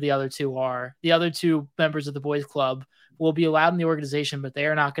forget who the other two are. The other 2 members of the boys club will be allowed in the organization, but they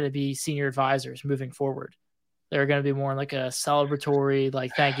are not going to be senior advisors moving forward. They're going to be more like a celebratory,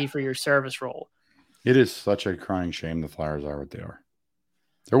 like, thank you for your service role. It is such a crying shame the Flyers are what they are.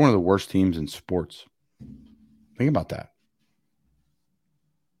 They're one of the worst teams in sports. Think about that.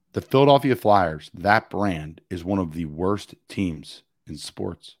 The Philadelphia Flyers, that brand, is one of the worst teams in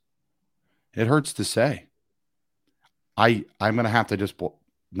sports. It hurts to say. I'm going to have to just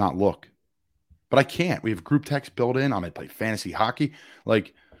not look. But I can't. We have group text built in. I'm going to play fantasy hockey.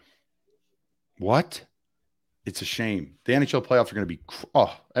 Like, what? It's a shame. The NHL playoffs are going to be,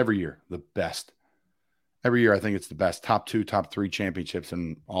 every year, the best. Every year, I think it's the best. Top 2, top 3 championships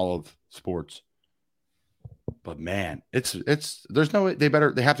in all of sports. But man, there's no way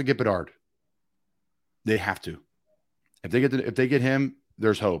they have to get Bedard. They have to. If they get him,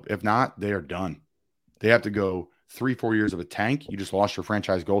 there's hope. If not, they are done. They have to go 3-4 years of a tank. You just lost your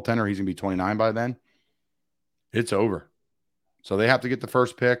franchise goaltender. He's gonna be 29 by then. It's over. So they have to get the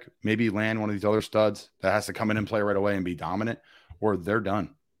first pick, maybe land one of these other studs that has to come in and play right away and be dominant, or they're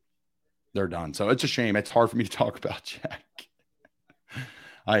done. They're done. So it's a shame. It's hard for me to talk about, Jack.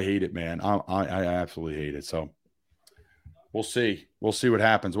 I hate it, man. I absolutely hate it. So we'll see. We'll see what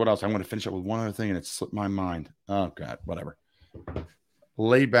happens. What else? I'm going to finish up with one other thing, and it slipped my mind. Oh, God, whatever.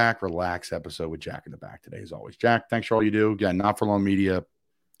 Laid back, relaxed episode with Jack in the back today, as always. Jack, thanks for all you do. Again, Not For Long Media.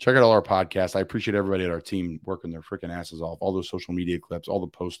 Check out all our podcasts. I appreciate everybody at our team working their freaking asses off. All those social media clips, all the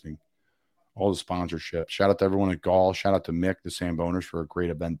posting, all the sponsorship. Shout out to everyone at Gall. Shout out to Mick, the Samboners, for a great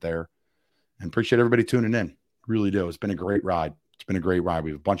event there. And appreciate everybody tuning in. Really do. It's been a great ride. It's been a great ride.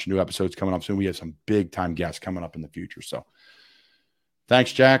 We have a bunch of new episodes coming up soon. We have some big-time guests coming up in the future. So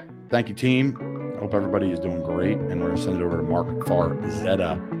thanks, Jack. Thank you, team. Hope everybody is doing great. And we're going to send it over to Marc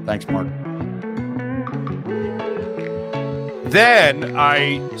Farzetta. Thanks, Marc. Then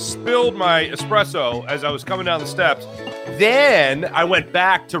I spilled my espresso as I was coming down the steps. Then I went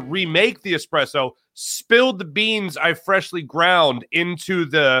back to remake the espresso, spilled the beans I freshly ground into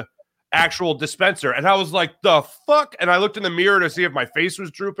the actual dispenser. And I was like, the fuck? And I looked in the mirror to see if my face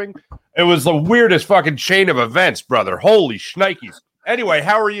was drooping. It was the weirdest fucking chain of events, brother. Holy shnikes. Anyway,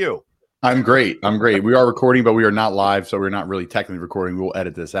 how are you? I'm great. We are recording, but we are not live, so we're not really technically recording. We'll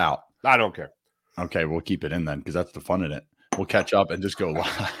edit this out. I don't care. Okay, we'll keep it in then, because that's the fun in it. We'll catch up and just go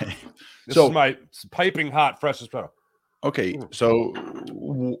live. This is my piping hot fresh espresso. Okay, so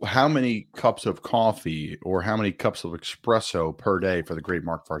how many cups of coffee or how many cups of espresso per day for the great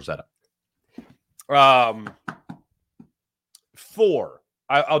Marc Farzetta? 4.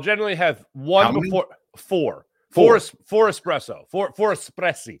 I'll generally have one before 4. Four espresso. Four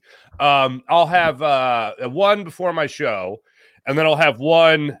espressi. I'll have one before my show, and then I'll have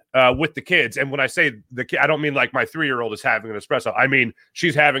one with the kids. And when I say the kid, I don't mean like my 3-year-old is having an espresso. I mean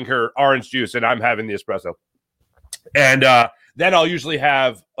she's having her orange juice and I'm having the espresso. And then I'll usually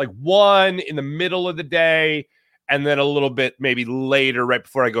have like one in the middle of the day, and then a little bit maybe later, right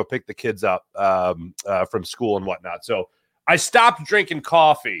before I go pick the kids up from school and whatnot. So I stopped drinking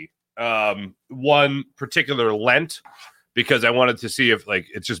coffee one particular Lent because I wanted to see if like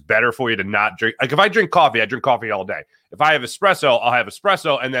it's just better for you to not drink. Like if I drink coffee, I drink coffee all day. If I have espresso, I'll have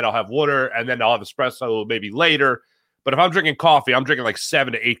espresso, and then I'll have water, and then I'll have espresso maybe later. But if I'm drinking coffee, I'm drinking like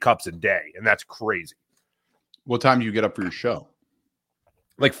 7 to 8 cups a day, and that's crazy. What time do you get up for your show?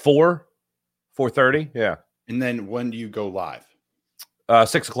 Like 4:30, yeah. And then when do you go live?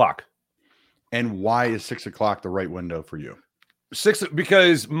 6 o'clock. And why is 6 o'clock the right window for you?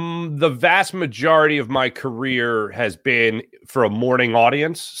 Because the vast majority of my career has been for a morning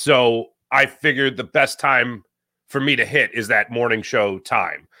audience. So I figured the best time for me to hit is that morning show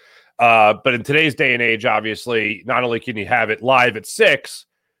time. But in today's day and age, obviously, not only can you have it live at 6,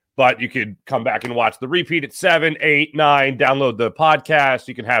 but you could come back and watch the repeat at 7, 8, 9, download the podcast.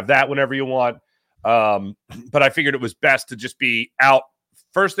 You can have that whenever you want. But I figured it was best to just be out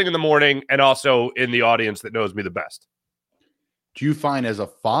first thing in the morning and also in the audience that knows me the best. Do you find as a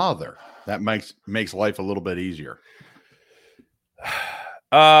father that makes life a little bit easier?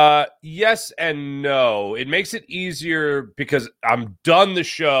 Yes and no. It makes it easier because I'm done the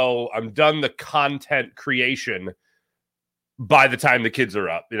show. I'm done the content creation by the time the kids are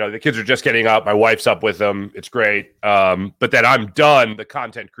up. You know, the kids are just getting up. My wife's up with them. It's great. But then I'm done the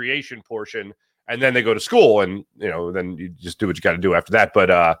content creation portion, and then they go to school, and, you know, then you just do what you got to do after that.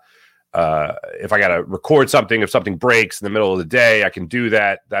 But, if I got to record something, if something breaks in the middle of the day, I can do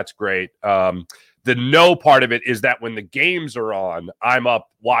that. That's great. The no part of it is that when the games are on, I'm up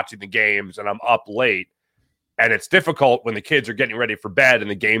watching the games and I'm up late, and it's difficult when the kids are getting ready for bed and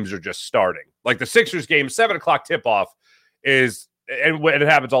the games are just starting. Like the Sixers game, 7 o'clock tip off is, and it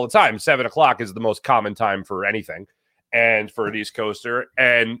happens all the time. 7 o'clock is the most common time for anything, and for an East Coaster.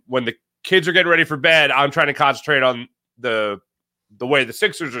 And when the kids are getting ready for bed, I'm trying to concentrate on the way the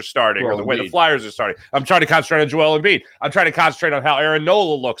Sixers are starting, or the way the Flyers are starting. I'm trying to concentrate on Joel Embiid. I'm trying to concentrate on how Aaron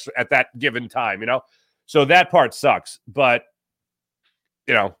Nola looks at that given time, you know? So that part sucks, but,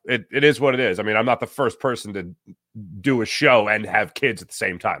 you know, it is what it is. I mean, I'm not the first person to do a show and have kids at the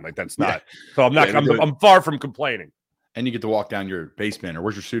same time. Like, that's not, so I'm far from complaining. And you get to walk down your basement, or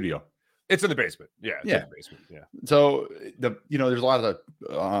where's your studio? It's in the basement. Yeah. It's in the basement. Yeah. So there's a lot of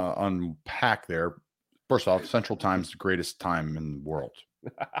unpack there. First off, Central Time is the greatest time in the world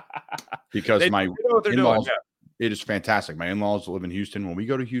because my in-laws, it is fantastic. My in-laws live in Houston. When we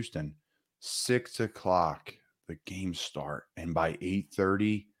go to Houston, 6 o'clock, the games start, and by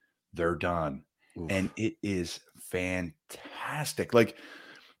 8:30, they're done. Oof. And it is fantastic. Like,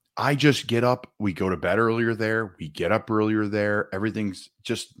 I just get up. We go to bed earlier there. We get up earlier there. Everything's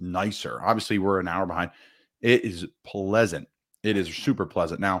just nicer. Obviously, we're an hour behind. It is pleasant. It is super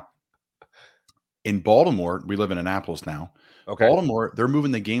pleasant. Now, in Baltimore, we live in Annapolis now. Okay. Baltimore, they're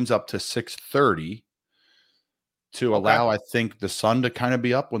moving the games up to 6:30 to allow, I think, the sun to kind of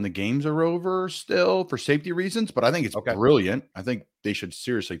be up when the games are over still for safety reasons. But I think it's brilliant. I think they should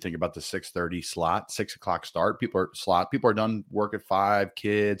seriously think about the 6:30 slot, 6 o'clock start. People are done work at 5,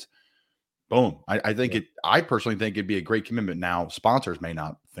 kids. Boom. I think I personally think it'd be a great commitment. Now, sponsors may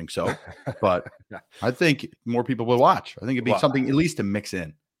not think so, but I think more people will watch. I think it'd be something at least to mix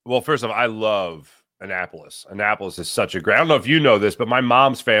in. Well, first off, I love Annapolis. Annapolis is such a great, I don't know if you know this, but my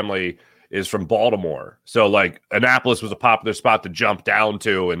mom's family is from Baltimore. So like Annapolis was a popular spot to jump down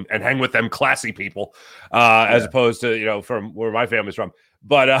to and hang with them classy people, as opposed to, you know, from where my family's from.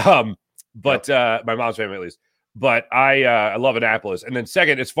 But my mom's family at least. But I love Annapolis. And then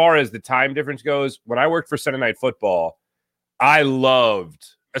second, as far as the time difference goes, when I worked for Sunday Night Football, I loved,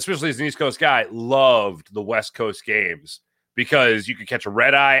 especially as an East Coast guy, loved the West Coast games, because you could catch a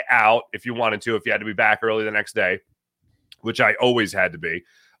red eye out if you wanted to, if you had to be back early the next day, which I always had to be.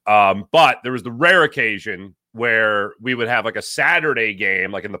 But there was the rare occasion where we would have like a Saturday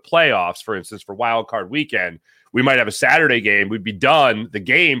game, like in the playoffs, for instance, for Wild Card Weekend. We might have a Saturday game. We'd be done the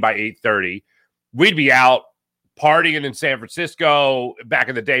game by 8:30. We'd be out partying in San Francisco. Back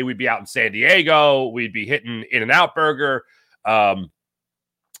in the day, we'd be out in San Diego. We'd be hitting In-N-Out Burger.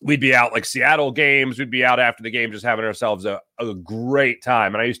 We'd be out like Seattle games. We'd be out after the game just having ourselves a great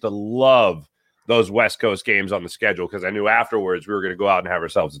time. And I used to love those West Coast games on the schedule because I knew afterwards we were going to go out and have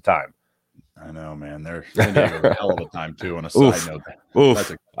ourselves a time. I know, man. They're a hell of a time, too, on a side note.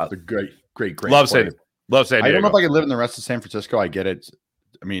 That's a great love San Diego. I don't know if I could live in the rest of San Francisco. I get it.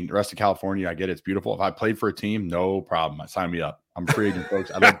 I mean, the rest of California, I get it. It's beautiful. If I played for a team, no problem. Sign me up. I'm free agent,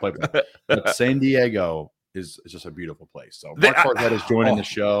 folks. I love to play for them. But San Diego is just a beautiful place. So Marc Farzetta is joining the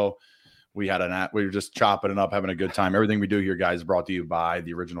show. We were just chopping it up, having a good time. Everything we do here, guys, is brought to you by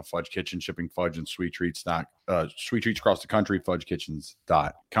the original Fudge Kitchen, shipping fudge and sweet treats across the country,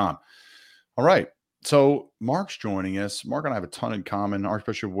 fudgekitchens.com. All right. So Marc's joining us. Marc and I have a ton in common.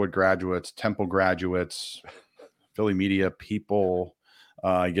 Archbishop Wood graduates, Temple graduates, Philly media people,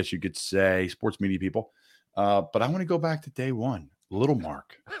 I guess you could say sports media people. But I want to go back to day one, little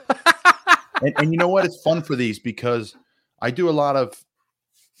Marc. and you know what? It's fun for these because I do a lot of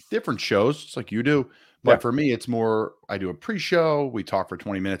different shows, just like you do. But for me, it's more, I do a pre-show. We talk for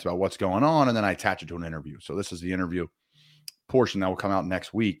 20 minutes about what's going on, and then I attach it to an interview. So this is the interview portion that will come out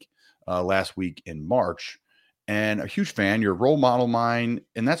next week, last week in March. And a huge fan. You're a role model of mine.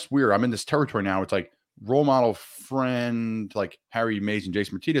 And that's weird. I'm in this territory now. It's like role model friend, like Harry Mays and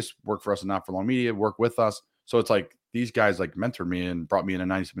Jason Martinez work for us and Not For Long Media, work with us. So it's like these guys like mentored me and brought me in a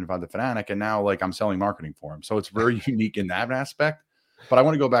 97.5 The Fanatic. And now like I'm selling marketing for them. So it's very unique in that aspect. But I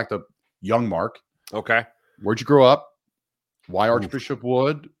want to go back to young Marc. Okay. Where'd you grow up? Why Archbishop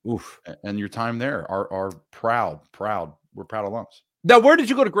Wood? And your time there are proud. We're proud alums. Now, where did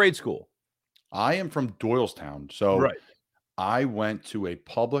you go to grade school? I am from Doylestown. So I went to a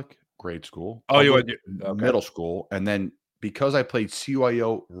public grade school. You went middle school. And then because I played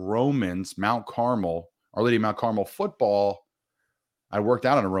CYO Romans, Mount Carmel, Our Lady of Mount Carmel football, I worked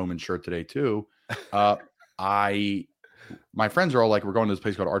out on a Roman shirt today too. My friends are all like, we're going to this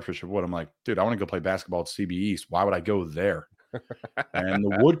place called Archbishop Wood. I'm like, dude, I want to go play basketball at CB East. Why would I go there? And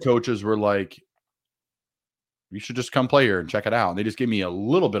the Wood coaches were like, you should just come play here and check it out. And they just gave me a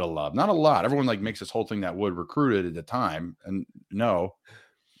little bit of love, not a lot. Everyone like makes this whole thing that Wood recruited at the time, and no.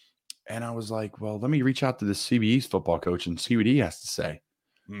 And I was like, well, let me reach out to this CB East football coach and see what he has to say.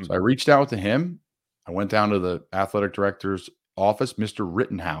 So I reached out to him. I went down to the athletic director's office, Mr.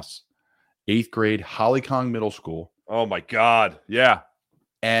 Rittenhouse, 8th grade, Hollycong Middle School. Oh my God. Yeah.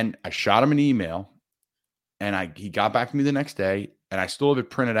 And I shot him an email, and he got back to me the next day, and I still have it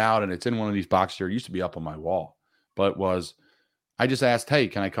printed out, and it's in one of these boxes here. It used to be up on my wall, but I just asked, hey,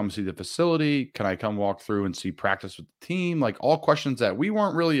 can I come see the facility? Can I come walk through and see practice with the team? Like all questions that we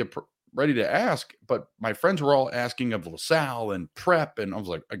weren't really ready to ask, but my friends were all asking of LaSalle and prep. And I was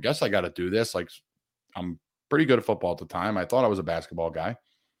like, I guess I got to do this. Like I'm pretty good at football at the time. I thought I was a basketball guy.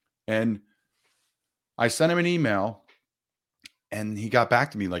 And I sent him an email, and he got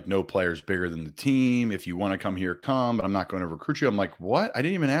back to me like, no player's bigger than the team. If you want to come here, come, but I'm not going to recruit you. I'm like, what? I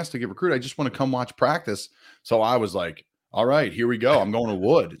didn't even ask to get recruited. I just want to come watch practice. So I was like, all right, here we go. I'm going to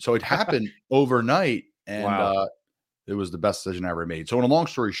Wood. So it happened overnight, and it was the best decision I ever made. So in a long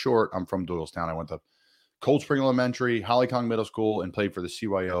story short, I'm from Doylestown. I went to Cold Spring Elementary, Hollycong Middle School, and played for the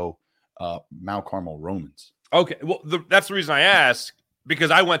CYO Mount Carmel Romans. Okay. Well, that's the reason I ask,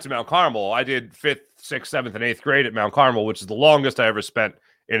 because I went to Mount Carmel. I did 5th, 6th, 7th, and 8th grade at Mount Carmel, which is the longest I ever spent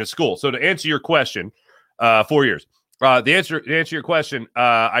in a school. So to answer your question, 4 years. To answer your question,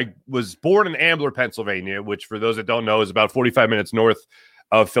 I was born in Ambler, Pennsylvania, which for those that don't know is about 45 minutes north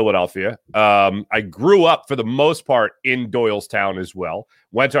of Philadelphia. I grew up for the most part in Doylestown as well.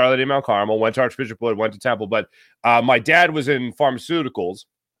 Went to Our Lady of Mount Carmel, went to Archbishop Wood, went to Temple. But my dad was in pharmaceuticals,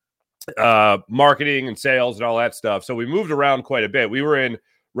 marketing and sales and all that stuff. So we moved around quite a bit. We were in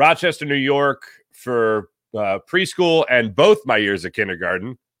Rochester, New York for preschool and both my years of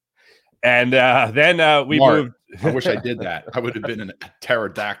kindergarten. And then we moved. I wish I did that. I would have been a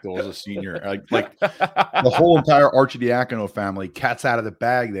pterodactyl as a senior. Like the whole entire Archidiacono family, cats out of the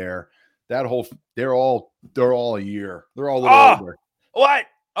bag there. They're all a year. They're all a little older. What?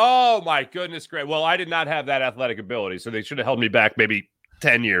 Oh my goodness, great. Well, I did not have that athletic ability, so they should have held me back maybe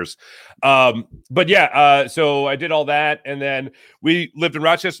 10 years. But yeah, so I did all that. And then we lived in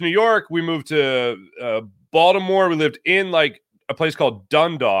Rochester, New York. We moved to Baltimore. We lived in like a place called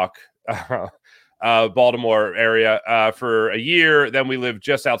Dundalk, Baltimore area for a year. Then we lived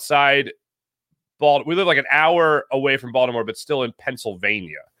just outside Baltimore. We lived like an hour away from Baltimore, but still in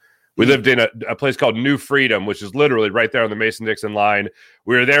Pennsylvania. We lived in a place called New Freedom, which is literally right there on the Mason-Dixon line.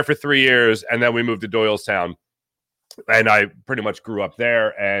 We were there for 3 years, and then we moved to Doylestown. And I pretty much grew up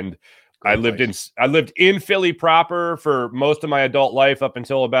there. And I lived in Philly proper for most of my adult life up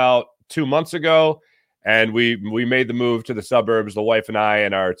until about 2 months ago. And we made the move to the suburbs, the wife and I,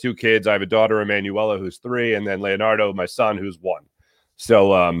 and our 2 kids. I have a daughter, Emanuela, who's 3, and then Leonardo, my son, who's 1.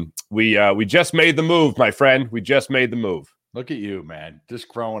 So we just made the move, my friend. We just made the move. Look at you, man, just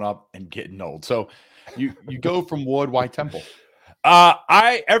growing up and getting old. So you go from Wood, why Temple?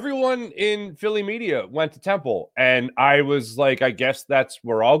 Everyone in Philly media went to Temple, and I was like, I guess that's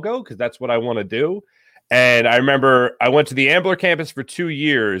where I'll go because that's what I want to do. And I remember I went to the Ambler campus for 2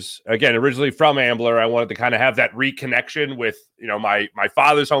 years. Again, originally from Ambler, I wanted to kind of have that reconnection with, my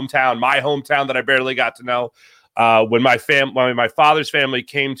father's hometown, my hometown that I barely got to know. When my father's family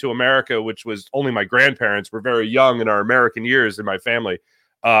came to America, which was only my grandparents were very young in our American years in my family.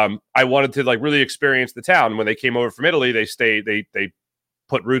 I wanted to like really experience the town. When they came over from Italy, they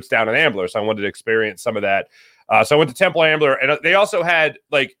put roots down in Ambler. So I wanted to experience some of that. So I went to Temple Ambler, and they also had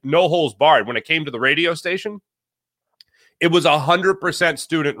like no holds barred when it came to the radio station. It was 100%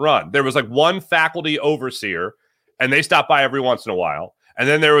 student run. There was like one faculty overseer, and they stopped by every once in a while. And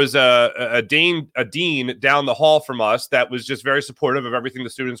then there was a dean down the hall from us that was just very supportive of everything the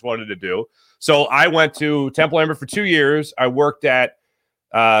students wanted to do. So I went to Temple Ambler for 2 years. I worked at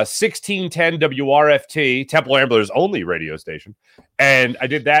 1610 WRFT, Temple Ambler's only radio station. And I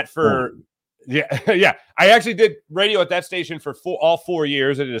did that for, yeah. I actually did radio at that station for all 4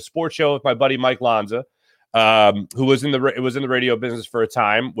 years. I did a sports show with my buddy Mike Lanza, who was in the radio business for a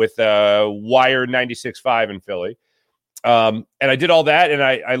time with Wire 96.5 in Philly. And I did all that, and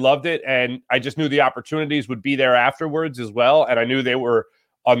I loved it. And I just knew the opportunities would be there afterwards as well. And I knew they were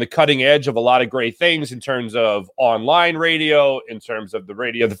on the cutting edge of a lot of great things in terms of online radio, in terms of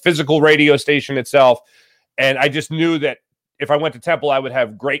the physical radio station itself. And I just knew that if I went to Temple, I would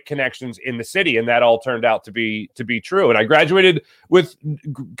have great connections in the city. And that all turned out to be true. And I graduated with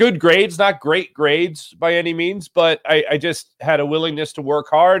good grades, not great grades by any means, but I just had a willingness to work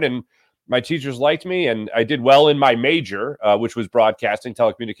hard, and my teachers liked me, and I did well in my major, which was broadcasting,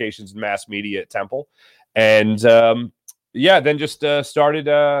 telecommunications, and mass media at Temple. And then just started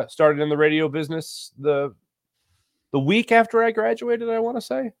in the radio business the week after I graduated, I want to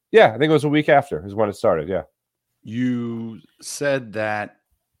say. Yeah, I think it was a week after is when it started. Yeah. You said that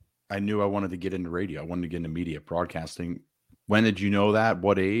I knew I wanted to get into radio. I wanted to get into media broadcasting. When did you know that?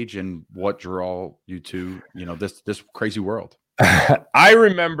 What age, and what drew you to, this crazy world? I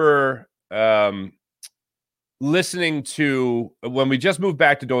remember listening to when we just moved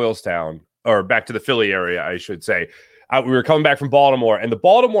back to Doylestown, or back to the Philly area, I should say. We were coming back from Baltimore, and the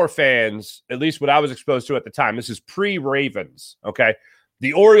Baltimore fans, at least what I was exposed to at the time, this is pre-Ravens, okay?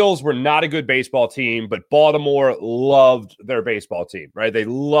 The Orioles were not a good baseball team, but Baltimore loved their baseball team, right? They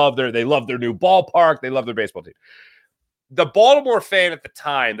loved their new ballpark. They loved their baseball team. The Baltimore fan at the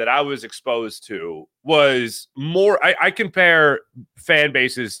time that I was exposed to was more, I compare fan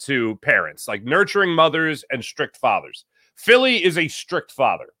bases to parents, like nurturing mothers and strict fathers. Philly is a strict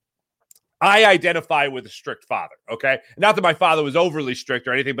father. I identify with a strict father, okay? Not that my father was overly strict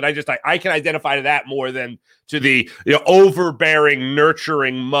or anything, but I can identify to that more than to the overbearing,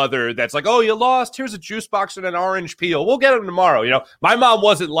 nurturing mother that's like, oh, you lost? Here's a juice box and an orange peel. We'll get them tomorrow. My mom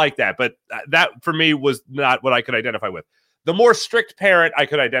wasn't like that, but that for me was not what I could identify with. The more strict parent I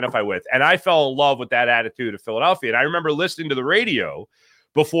could identify with, and I fell in love with that attitude of Philadelphia. And I remember listening to the radio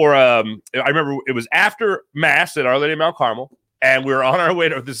before, I remember it was after Mass at Our Lady of Mount Carmel. And we were on our way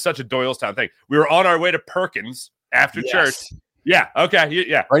to, this is such a Doylestown thing. We were on our way to Perkins after church. Yeah. Okay.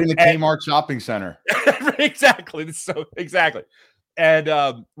 Yeah. Right in the Kmart shopping center. Exactly. Exactly. And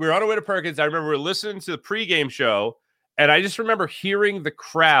we were on our way to Perkins. I remember we were listening to the pregame show, and I just remember hearing the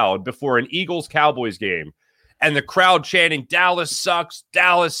crowd before an Eagles-Cowboys game, and the crowd chanting, Dallas sucks,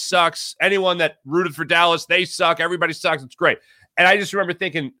 Dallas sucks. Anyone that rooted for Dallas, they suck. Everybody sucks. It's great. And I just remember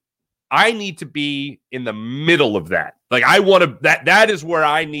thinking, I need to be in the middle of that. Like, I want to, that is where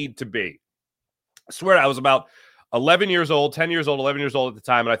I need to be. I swear I was about 11 years old at the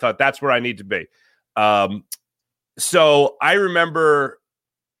time. And I thought that's where I need to be. So I remember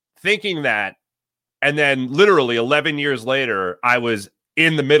thinking that. And then literally 11 years later, I was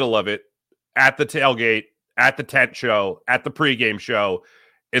in the middle of it at the tailgate, at the tent show, at the pregame show,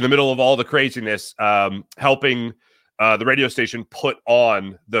 in the middle of all the craziness, helping the radio station put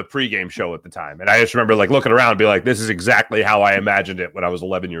on the pregame show at the time. And I just remember looking around and be like, this is exactly how I imagined it when I was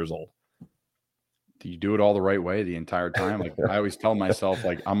 11 years old. Do you do it all the right way the entire time? I always tell myself,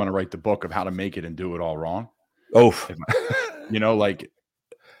 I'm going to write the book of how to make it and do it all wrong. Oh,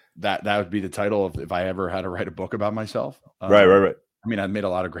 that would be the title of if I ever had to write a book about myself. Right. I mean, I've made a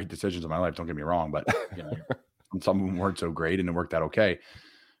lot of great decisions in my life. Don't get me wrong, but some of them weren't so great and it worked out okay.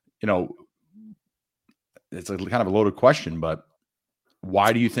 It's kind of a loaded question, but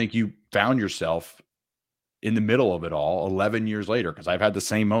why do you think you found yourself in the middle of it all 11 years later? Because I've had the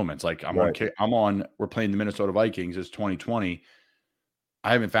same moments. We're playing the Minnesota Vikings. It's 2020.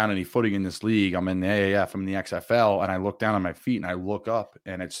 I haven't found any footing in this league. I'm in the AAF, I'm in the XFL, and I look down on my feet and I look up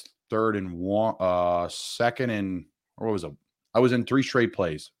and it's second and, or what was it? I was in 3 straight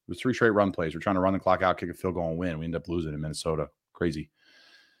plays. It was 3 straight run plays. We're trying to run the clock out, kick a field goal, and win. We ended up losing in Minnesota. Crazy.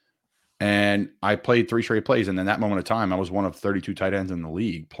 And I played 3 straight plays. And in that moment of time, I was one of 32 tight ends in the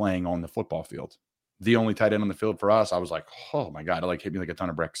league playing on the football field. The only tight end on the field for us. I was like, oh my God, it like hit me like a ton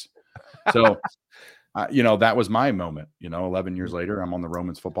of bricks. So, that was my moment. 11 years later, I'm on the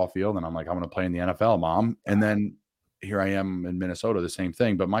Romans football field and I'm like, I'm going to play in the NFL, Mom. And then here I am in Minnesota, the same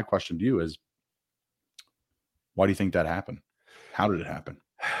thing. But my question to you is, why do you think that happened? How did it happen?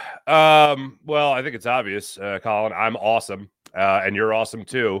 Well, I think it's obvious, Colin. I'm awesome, and you're awesome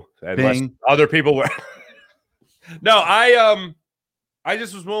too. Unless other people were. No, I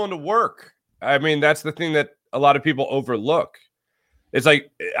just was willing to work. I mean, that's the thing that a lot of people overlook. It's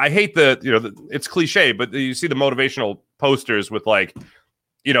like, I hate it's cliche, but you see the motivational posters with like,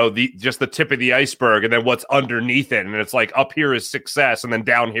 just the tip of the iceberg and then what's underneath it. And it's like, up here is success. And then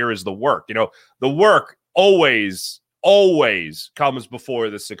down here is the work. The work always comes before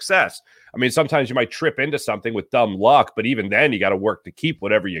the success. I mean, sometimes you might trip into something with dumb luck, but even then you got to work to keep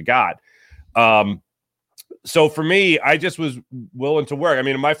whatever you got. So for me, I just was willing to work. I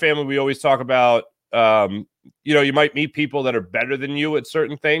mean, in my family, we always talk about, you might meet people that are better than you at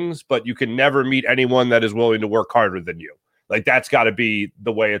certain things, but you can never meet anyone that is willing to work harder than you. Like, that's got to be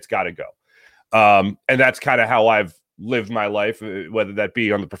the way it's got to go. And that's kind of how I've lived my life, whether that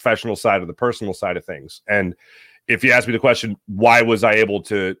be on the professional side or the personal side of things. And if you ask me the question, why was I able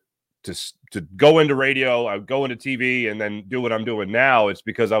to go into radio, I go into TV, and then do what I'm doing now, it's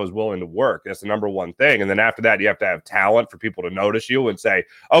because I was willing to work. That's the number one thing. And then after that, you have to have talent for people to notice you and say,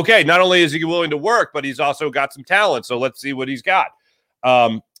 okay, not only is he willing to work, but he's also got some talent. So let's see what he's got.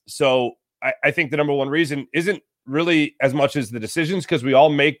 So I think the number one reason isn't really as much as the decisions, because we all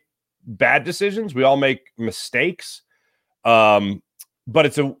make bad decisions. We all make mistakes. But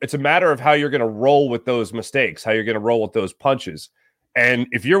it's a matter of how you're going to roll with those mistakes, how you're going to roll with those punches. And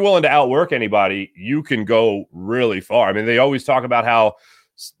if you're willing to outwork anybody, you can go really far. I mean, they always talk about how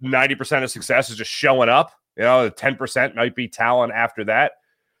 90% of success is just showing up. The 10% might be talent after that.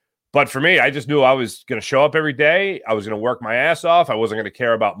 But for me, I just knew I was going to show up every day. I was going to work my ass off. I wasn't going to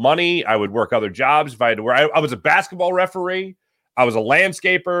care about money. I would work other jobs if I had to work. I was a basketball referee. I was a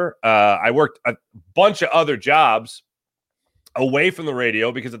landscaper. I worked a bunch of other jobs away from the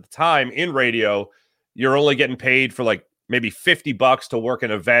radio, because at the time in radio, you're only getting paid for like maybe $50 to work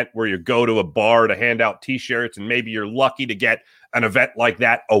an event where you go to a bar to hand out t-shirts, and maybe you're lucky to get an event like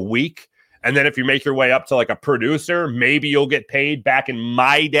that a week. And then if you make your way up to like a producer, maybe you'll get paid. Back in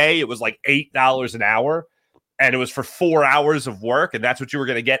my day, it was like $8 an hour, and it was for 4 hours of work. And that's what you were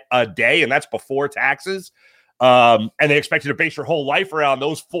going to get a day. And that's before taxes. And they expect you to base your whole life around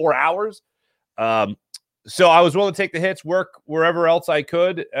those 4 hours. So I was willing to take the hits, work wherever else I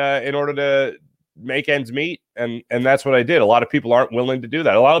could in order to make ends meet. And that's what I did. A lot of people aren't willing to do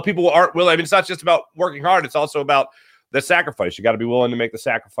that. A lot of people aren't willing. I mean, it's not just about working hard. It's also about the sacrifice. You got to be willing to make the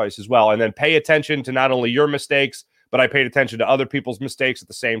sacrifice as well. And then pay attention to not only your mistakes, but I paid attention to other people's mistakes at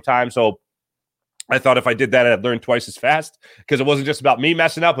the same time. So I thought if I did that, I'd learn twice as fast, because it wasn't just about me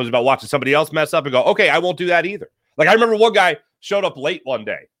messing up. It was about watching somebody else mess up and go, okay, I won't do that either. Like, I remember one guy showed up late one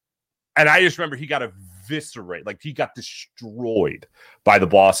day, and I just remember he got eviscerated. Like, he got destroyed by the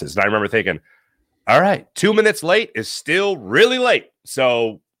bosses. And I remember thinking, all right, 2 minutes late is still really late.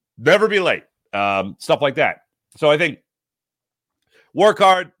 So never be late. Stuff like that. So I think work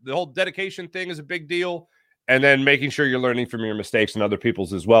hard. The whole dedication thing is a big deal. And then making sure you're learning from your mistakes and other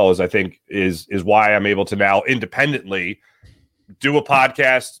people's as well, I think is why I'm able to now independently do a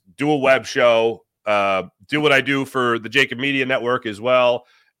podcast, do a web show, do what I do for the Jacob Media Network as well,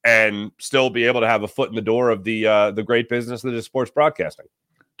 and still be able to have a foot in the door of the great business that is sports broadcasting.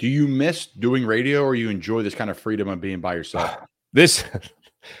 Do you miss doing radio, or you enjoy this kind of freedom of being by yourself? This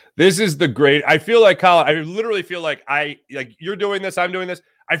is the great. I feel like, Colin, I literally feel like you're doing this, I'm doing this.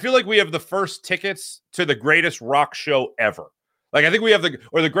 I feel like we have the first tickets to the greatest rock show ever. Like, I think we have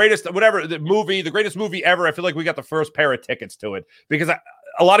the greatest, whatever, the greatest movie ever. I feel like we got the first pair of tickets to it, because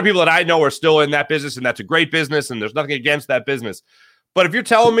a lot of people that I know are still in that business, and that's a great business, and there's nothing against that business. But if you're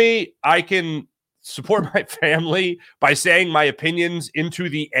telling me I can support my family by saying my opinions into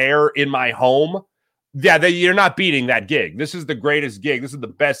the air in my home, yeah, you're not beating that gig. This is the greatest gig. This is the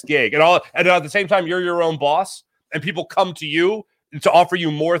best gig. And at the same time, you're your own boss, and people come to you to offer you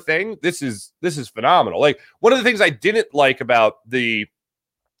more thing. This is phenomenal. Like, one of the things I didn't like about the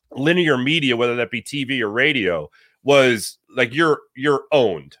linear media, whether that be TV or radio, was like you're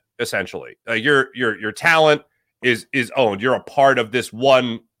owned essentially. Like your talent is owned. You're a part of this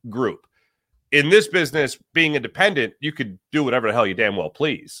one group. in this business, being independent, you could do whatever the hell you damn well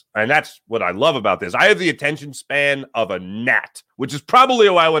please. And that's what I love about this. I have the attention span of a gnat, which is probably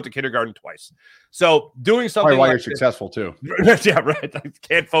why I went to kindergarten twice. So doing something probably why like you're successful too. Yeah, right. I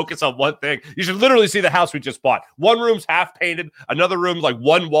can't focus on one thing. You should literally see the house we just bought. One room's half painted. Another room, like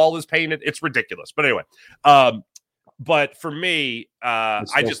one wall is painted. It's ridiculous. But anyway, but for me,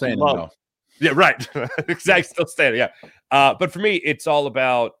 I just love. Yeah, right. Exactly. Still standing. Yeah. But for me, it's all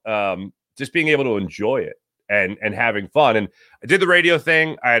about just being able to enjoy it and having fun. And I did the radio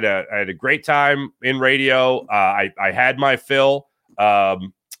thing. I had a great time in radio. I had my fill.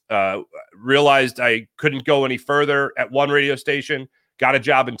 Realized I couldn't go any further at one radio station. Got a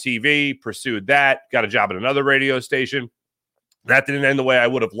job in TV. Pursued that. Got a job at another radio station. That didn't end the way I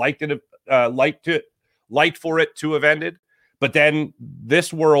would have liked for it to have ended. But then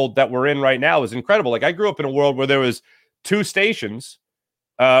this world that we're in right now is incredible. Like I grew up in a world where there was 2 stations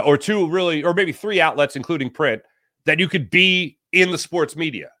or maybe 3 outlets, including print, that you could be in the sports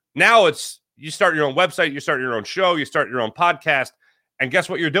media. Now it's you start your own website, you start your own show, you start your own podcast. And guess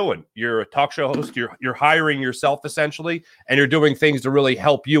what you're doing? You're a talk show host. You're hiring yourself essentially, and you're doing things to really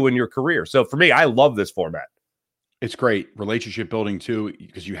help you in your career. So for me, I love this format. It's great. Relationship building too,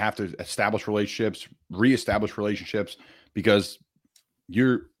 because you have to establish relationships, reestablish relationships, because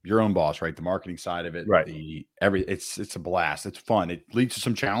you're your own boss, right? The marketing side of it, right? It's a blast. It's fun. It leads to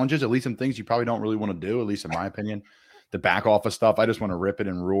some challenges, at least some things you probably don't really want to do, at least in my opinion. The back office stuff, I just want to rip it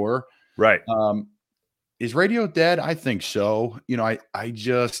and roar. Right. Is radio dead? I think so. You know, I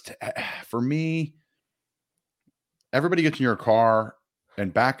just, for me, everybody gets in your car,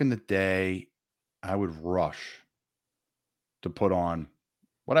 and back in the day, I would rush to put on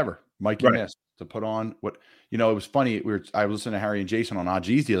whatever Mikey missed, to put on what, you know, it was funny. I was listening to Harry and Jason on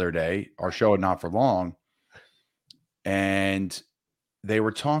OG's the other day, our show had Not For Long, and they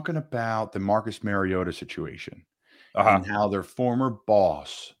were talking about the Marcus Mariota situation and how their former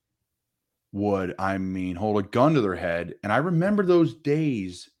boss would, hold a gun to their head. And I remember those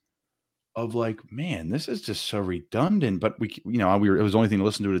days of like, man, this is just so redundant. But it was the only thing to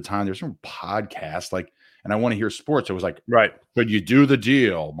listen to at the time. There's no podcast, like, and I want to hear sports. It was like, right, could you do the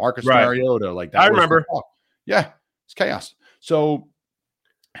deal, Marcus Mariota? Like that. I remember. Yeah, it's chaos. So,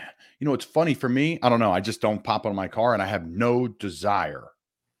 you know, it's funny for me. I don't know. I just don't pop on my car, and I have no desire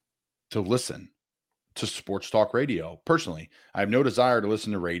to listen to sports talk radio. Personally, I have no desire to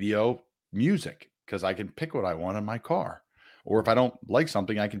listen to radio music because I can pick what I want in my car. Or if I don't like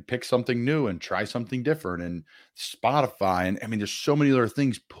something, I can pick something new and try something different. And Spotify, and I mean, there's so many other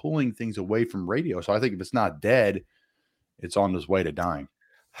things pulling things away from radio. So I think if it's not dead, it's on its way to dying.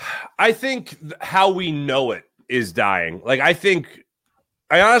 I think how we know it is dying. Like, I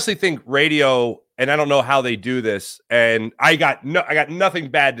honestly think radio, and I don't know how they do this, and I got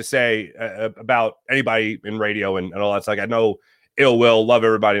nothing bad to say about anybody in radio and all that stuff. I got no ill will, love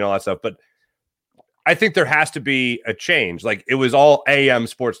everybody and all that stuff, but I think there has to be a change. Like, it was all AM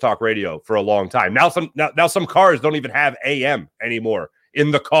sports talk radio for a long time. Now some cars don't even have AM anymore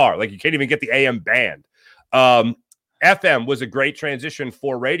in the car. Like, you can't even get the AM band. FM was a great transition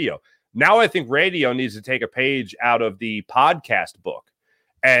for radio. Now I think radio needs to take a page out of the podcast book,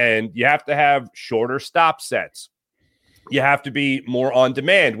 and you have to have shorter stop sets. You have to be more on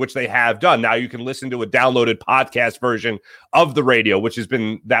demand, which they have done. Now you can listen to a downloaded podcast version of the radio, which has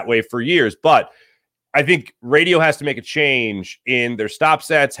been that way for years. But I think radio has to make a change in their stop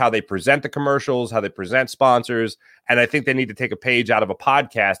sets, how they present the commercials, how they present sponsors. And I think they need to take a page out of a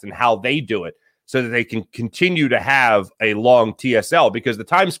podcast and how they do it so that they can continue to have a long TSL, because the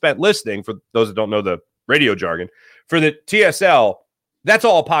time spent listening, for those that don't know the radio jargon, for the TSL, that's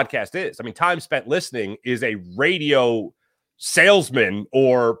all a podcast is. I mean, time spent listening is a radio salesman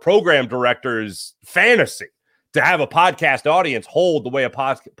or program director's fantasy, to have a podcast audience hold the way a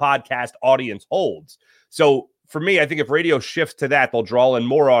podcast audience holds. So for me, I think if radio shifts to that, they'll draw in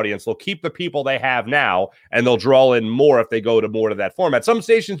more audience. They'll keep the people they have now, and they'll draw in more if they go to more to that format. Some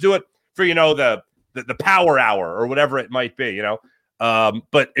stations do it for, the power hour or whatever it might be,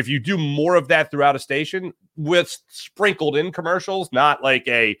 but if you do more of that throughout a station with sprinkled in commercials, not like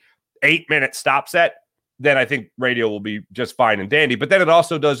a 8-minute stop set, then I think radio will be just fine and dandy. But then it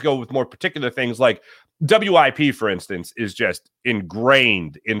also does go with more particular things, like WIP, for instance, is just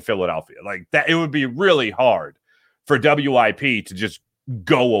ingrained in Philadelphia. Like that, it would be really hard for WIP to just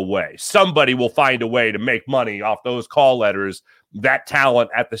go away. Somebody will find a way to make money off those call letters, that talent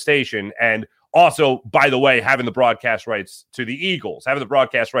at the station. And also, by the way, having the broadcast rights to the Eagles, having the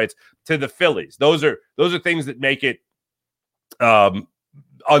broadcast rights to the Phillies. Those are things that make it an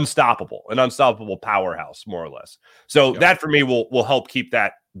unstoppable powerhouse, more or less. So that for me will help keep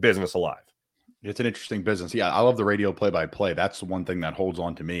that business alive. It's an interesting business. Yeah, I love the radio play-by-play. That's the one thing that holds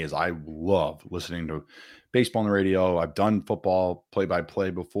on to me is I love listening to baseball on the radio. I've done football play-by-play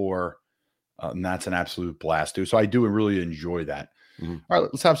before, and that's an absolute blast, too. So I do really enjoy that. Mm-hmm. All right,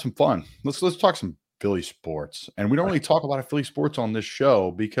 let's have some fun. Let's talk some Philly sports. And we don't really talk a lot of Philly sports on this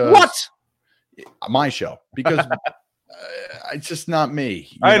show because my show, because it's just not me.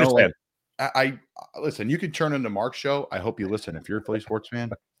 I understand. I listen, you can turn into Marc's show. I hope you listen. If you're a Philly sports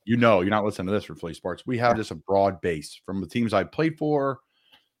fan, you're not listening to this for Philly sports. We have just a broad base from the teams I played for,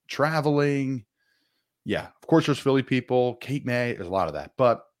 traveling. Yeah, of course, there's Philly people, Kate May, there's a lot of that.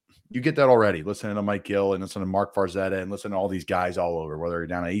 But you get that already. Listening to Mike Gill and listening to Marc Farzetta and listening to all these guys all over, whether you're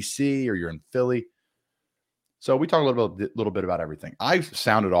down at AC or you're in Philly. So we talk a little bit about everything. I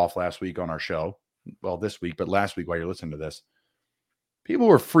sounded off last week on our show. Well, this week, but last week while you're listening to this. People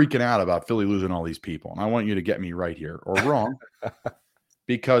were freaking out about Philly losing all these people. And I want you to get me right here or wrong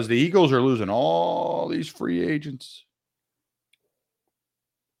because the Eagles are losing all these free agents.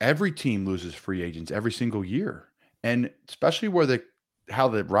 Every team loses free agents every single year. And especially how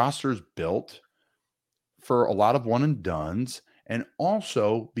the roster is built for a lot of one and dones. And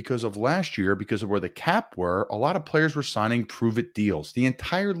also because of last year, because of where the cap were, a lot of players were signing prove-it deals. The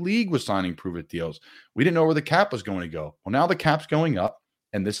entire league was signing prove-it deals. We didn't know where the cap was going to go. Well, now the cap's going up,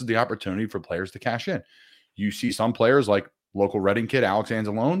 and this is the opportunity for players to cash in. You see some players like local Reading kid Alex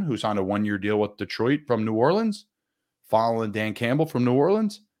Anzalone, who signed a 1-year deal with Detroit from New Orleans, following Dan Campbell from New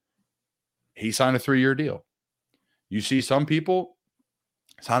Orleans. He signed a 3-year deal. You see some people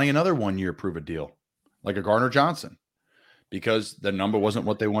signing another 1-year prove-it deal, like a Gardner Johnson, because the number wasn't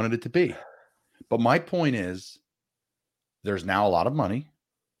what they wanted it to be. But my point is, there's now a lot of money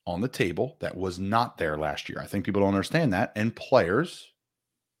on the table that was not there last year. I think people don't understand that. And players,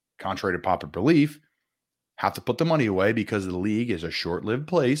 contrary to popular belief, have to put the money away because the league is a short-lived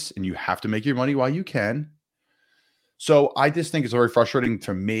place and you have to make your money while you can. So I just think it's very frustrating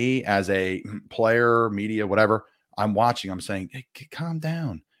to me as a player, media, whatever. I'm watching, I'm saying, hey, calm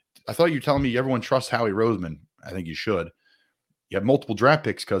down. I thought you were telling me everyone trusts Howie Roseman. I think you should. You have multiple draft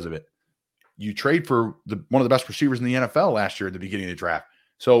picks because of it. You trade for one of the best receivers in the NFL last year at the beginning of the draft.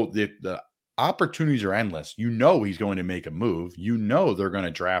 So the opportunities are endless. You know he's going to make a move. You know they're going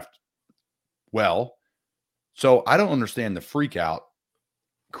to draft well. So I don't understand the freak out.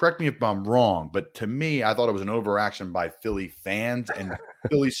 Correct me if I'm wrong, but to me, I thought it was an overaction by Philly fans and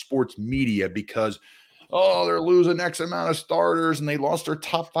Philly sports media because, they're losing X amount of starters and they lost their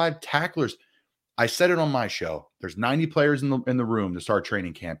top 5 tacklers. I said it on my show. There's 90 players in the room to start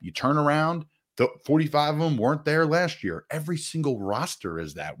training camp. You turn around, 45 of them weren't there last year. Every single roster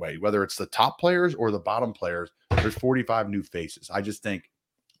is that way, whether it's the top players or the bottom players. There's 45 new faces. I just think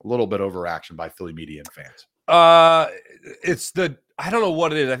a little bit overaction by Philly media and fans. I don't know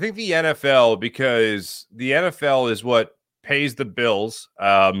what it is. I think the NFL, because the NFL is what pays the bills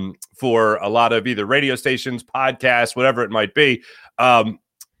for a lot of either radio stations, podcasts, whatever it might be.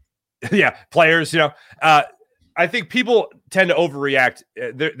 Players, I think people tend to overreact.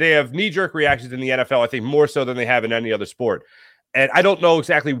 They have knee-jerk reactions in the NFL, I think, more so than they have in any other sport. And I don't know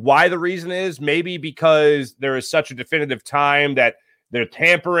exactly why the reason is. Maybe because there is such a definitive time that there's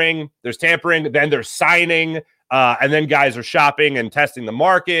tampering, then they're signing, and then guys are shopping and testing the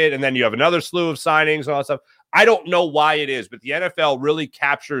market, and then you have another slew of signings and all that stuff. I don't know why it is, but the NFL really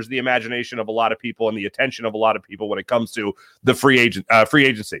captures the imagination of a lot of people and the attention of a lot of people when it comes to the free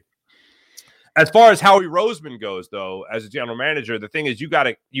agency. As far as Howie Roseman goes, though, as a general manager, the thing is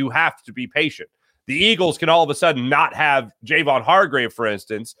you have to be patient. The Eagles can all of a sudden not have Javon Hargrave, for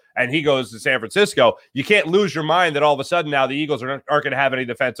instance, and he goes to San Francisco. You can't lose your mind that all of a sudden now the Eagles aren't going to have any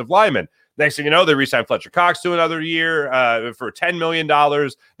defensive linemen. Next thing you know, they re-sign Fletcher Cox to another year for $10 million.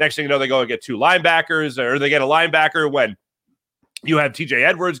 Next thing you know, they go and get 2 linebackers, or they get a linebacker when you have TJ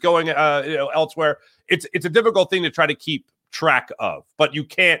Edwards going elsewhere. It's a difficult thing to try to keep track of, but you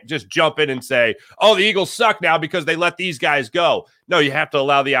can't just jump in and say, the Eagles suck now because they let these guys go. No, you have to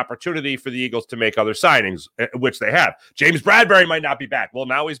allow the opportunity for the Eagles to make other signings, which they have. James Bradbury might not be back. Well,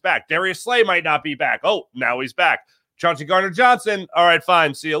 now he's back. Darius Slay might not be back. Now he's back. Chauncey Gardner-Johnson, all right,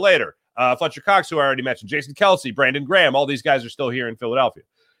 fine, see you later. Fletcher Cox, who I already mentioned, Jason Kelsey, Brandon Graham, all these guys are still here in Philadelphia.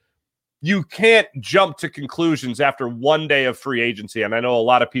 You can't jump to conclusions after one day of free agency, and I know a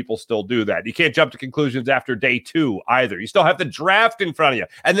lot of people still do that. You can't jump to conclusions after day 2 either. You still have the draft in front of you,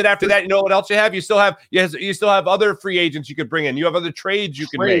 and then after that, you know what else you have? You still have other free agents you could bring in. You have other trades you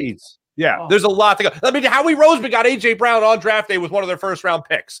can make. Yeah, there's a lot to go. I mean, Howie Roseman got A.J. Brown on draft day with one of their first-round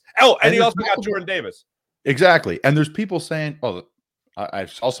picks. And he also got Jordan Davis. Exactly, and there's people saying, I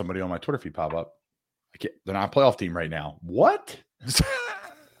saw somebody on my Twitter feed pop up. They're not a playoff team right now. What?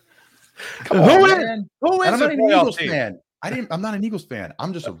 Come on, Who man. Who And is I'm a not an playoff Eagles team? fan. I'm not an Eagles fan.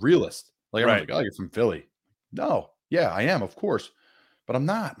 I'm just a realist. Like everyone's like, oh, you're from Philly. No, yeah, I am, of course, but I'm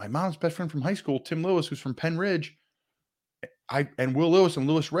not. My mom's best friend from high school, Tim Lewis, who's from Penn Ridge, and Will Lewis and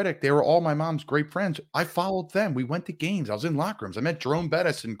Lewis Reddick, they were all my mom's great friends. I followed them. We went to games. I was in locker rooms. I met Jerome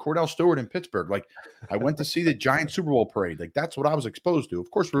Bettis and Cordell Stewart in Pittsburgh. Like, I went to see the giant Super Bowl parade. Like, that's what I was exposed to. Of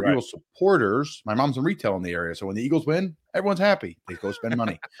course, we're Eagles supporters. My mom's in retail in the area. So when the Eagles win, everyone's happy. They go spend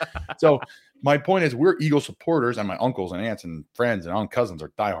money. So my point is we're Eagle supporters, and my uncles and aunts and friends and cousins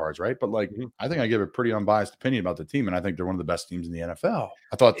are diehards, right? But like, I think I give a pretty unbiased opinion about the team, and I think they're one of the best teams in the NFL.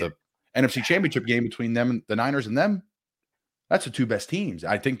 I thought the NFC Championship game between them and the Niners and them, that's the two best teams.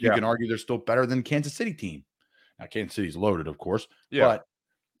 I think you can argue they're still better than Kansas City team. Now, Kansas City's loaded, of course. Yeah. But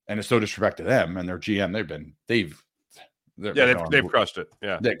and it's no disrespect to them and their GM. They've crushed it.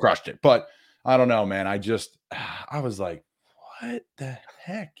 Yeah. They crushed it. But I don't know, man. I was like, what the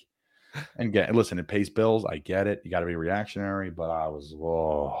heck? And listen, it pays bills. I get it. You got to be reactionary, but I was,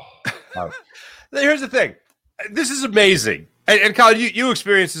 whoa. Here's the thing. This is amazing. And Colin, you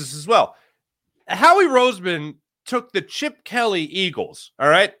experienced this as well. Howie Roseman took the Chip Kelly Eagles, all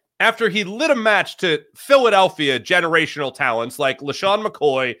right, after he lit a match to Philadelphia generational talents like LaShawn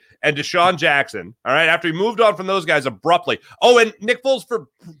McCoy and Deshaun Jackson, all right, after he moved on from those guys abruptly. Oh, and Nick Foles for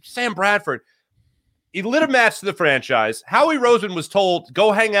Sam Bradford. He lit a match to the franchise. Howie Roseman was told,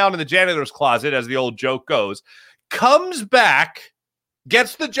 go hang out in the janitor's closet, as the old joke goes, comes back,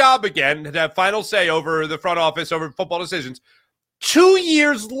 gets the job again, to have final say over the front office, over football decisions. 2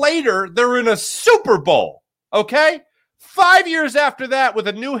 years later, they're in a Super Bowl. Okay? 5 years after that, with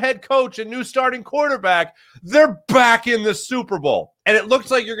a new head coach and new starting quarterback, they're back in the Super Bowl. And it looks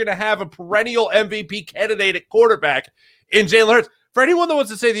like you're going to have a perennial MVP candidate at quarterback in Jalen Hurts. For anyone that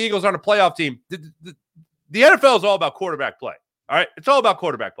wants to say the Eagles aren't a playoff team, the NFL is all about quarterback play. All right? It's all about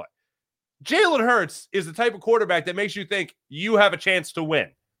quarterback play. Jalen Hurts is the type of quarterback that makes you think you have a chance to win,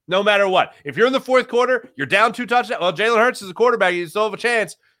 no matter what. If you're in the fourth quarter, you're down 2 touchdowns. Well, Jalen Hurts is a quarterback. You still have a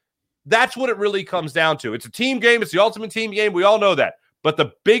chance. That's what it really comes down to. It's a team game. It's the ultimate team game. We all know that. But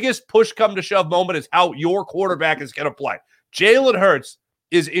the biggest push come to shove moment is how your quarterback is going to play. Jalen Hurts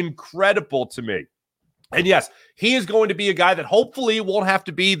is incredible to me. And yes, he is going to be a guy that hopefully won't have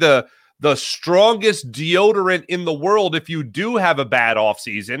to be the strongest deodorant in the world if you do have a bad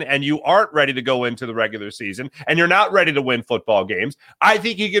offseason and you aren't ready to go into the regular season and you're not ready to win football games. I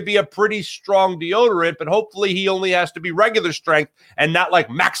think he could be a pretty strong deodorant, but hopefully he only has to be regular strength and not like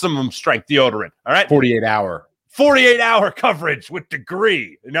maximum strength deodorant. All right. 48 hour coverage with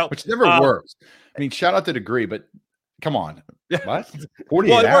Degree, which never works. I mean, shout out to Degree, but come on. What?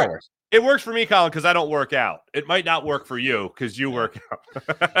 48 hours. It works for me, Colin, because I don't work out. It might not work for you because you work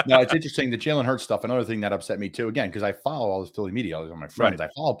out. No, it's interesting. The Jalen Hurts stuff, another thing that upset me too, again, because I follow all this Philly media. All my friends. Right.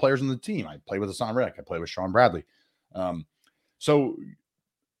 I follow players on the team. I play with Hassan Reddick. I play with Sean Bradley. So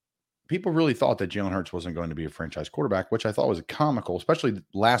people really thought that Jalen Hurts wasn't going to be a franchise quarterback, which I thought was comical, especially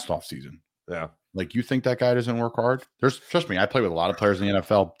last offseason. Yeah. Like, you think that guy doesn't work hard? Trust me, I play with a lot of players in the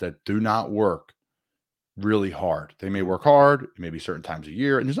NFL that do not work really hard. They may work hard, maybe certain times a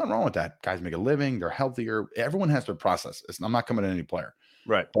year, and there's nothing wrong with that. Guys make a living, they're healthier. Everyone has their process. I'm not coming at any player.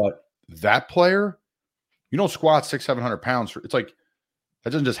 Right. But that player, you don't squat 600-700 pounds. It's like, that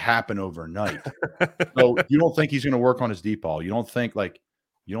doesn't just happen overnight. So you don't think he's going to work on his deep ball. You don't think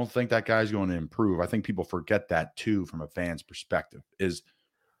that guy's going to improve. I think people forget that too, from a fan's perspective, is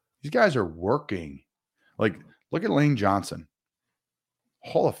these guys are working. Like, look at Lane Johnson,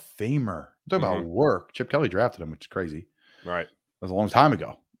 Hall of Famer. Talk about work. Chip Kelly drafted him, which is crazy. Right. That was a long time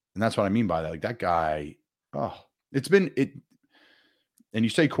ago. And that's what I mean by that. Like, that guy, and you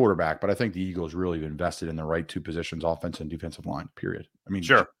say quarterback, but I think the Eagles really have invested in the right two positions, offense and defensive line, period. I mean,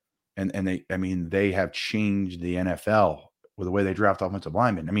 sure. And they have changed the NFL with the way they draft offensive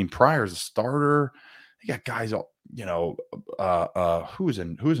linemen. I mean, Pryor's a starter. You got guys, who's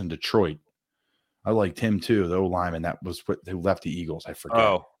in Detroit? I liked him too, the O-lineman who left the Eagles. I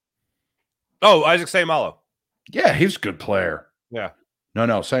forget. Oh, Isaac Seumalo. Yeah, he's a good player. Yeah. No,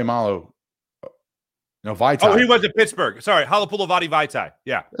 Seumalo. No, Vaitai. Oh, he went to Pittsburgh. Sorry, Halapulavati Vaitai.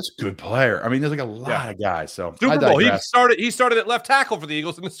 Yeah. That's a good player. I mean, there's like a lot of guys. So Super Bowl. He started at left tackle for the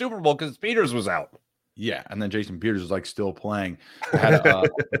Eagles in the Super Bowl because Peters was out. Yeah, and then Jason Peters was like still playing. I had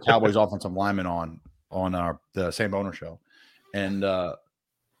the Cowboys offensive lineman on the Sam Boner show, and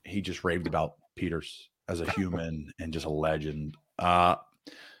he just raved about Peters as a human and just a legend.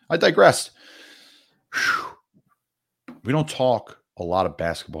 I digress. We don't talk a lot of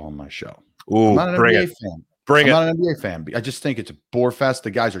basketball on my show. Ooh, I'm not an bring NBA it. fan. Bring I'm it. not an NBA fan. I just think it's a bore fest.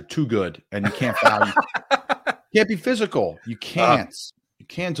 The guys are too good, and you can't foul. You can't be physical. You can't. You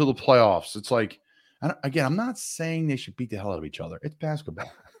can't until the playoffs. It's like, again, I'm not saying they should beat the hell out of each other. It's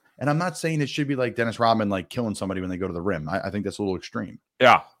basketball. And I'm not saying it should be like Dennis Rodman, like killing somebody when they go to the rim. I think that's a little extreme.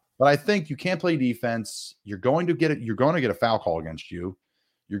 Yeah. But I think you can't play defense. You're going to get it. You're going to get a foul call against you.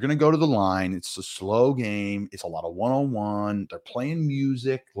 You're going to go to the line. It's a slow game. It's a lot of one-on-one. They're playing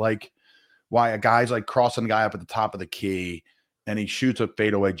music. Like why a guy's like crossing the guy up at the top of the key and he shoots a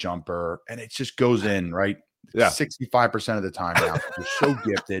fadeaway jumper and it just goes in, right? Yeah. 65% of the time now. They're so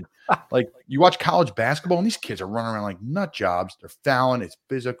gifted. Like you watch college basketball and these kids are running around like nut jobs. They're fouling. It's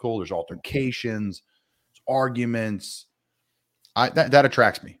physical. There's altercations, there's arguments. That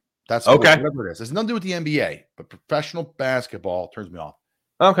attracts me. That's okay. Whatever it is. It's nothing to do with the NBA, but professional basketball turns me off.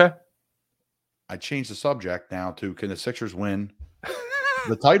 Okay. I changed the subject now to can the Sixers win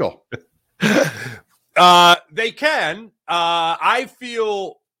the title? They can. I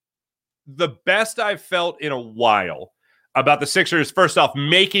feel the best I've felt in a while about the Sixers, first off,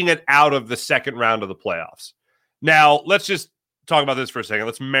 making it out of the second round of the playoffs. Now, let's just talk about this for a second.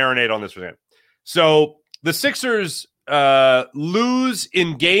 Let's marinate on this for a second. So the Sixers lose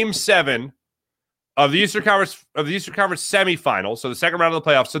in Game 7 of the Eastern Conference semifinal, so the second round of the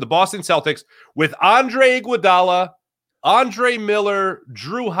playoffs, to the Boston Celtics with Andre Iguodala, Andre Miller,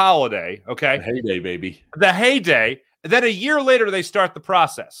 Drew Holiday. Okay, the heyday, baby. The heyday. Then a year later, they start the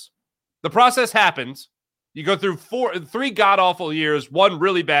process. The process happens. You go through 3 god-awful years, 1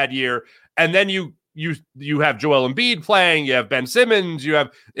 really bad year, and then you have Joel Embiid playing, you have Ben Simmons,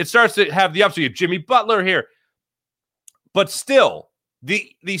 it starts to have the upswing. You have Jimmy Butler here. But still,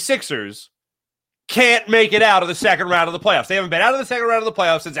 the Sixers can't make it out of the second round of the playoffs. They haven't been out of the second round of the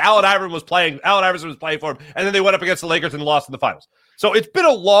playoffs since Allen Iverson was playing for them, and then they went up against the Lakers and lost in the finals. So it's been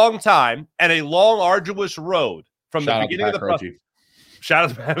a long time and a long, arduous road from the beginning of the process.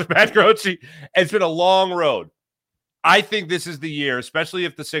 Shout out to Matt Croce. It's been a long road. I think this is the year, especially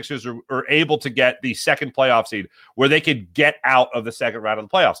if the Sixers are able to get the second playoff seed, where they could get out of the second round of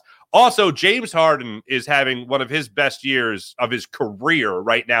the playoffs. Also, James Harden is having one of his best years of his career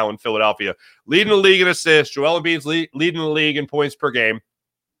right now in Philadelphia, leading the league in assists. Joel Embiid's leading the league in points per game.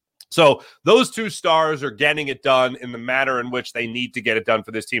 So those 2 stars are getting it done in the manner in which they need to get it done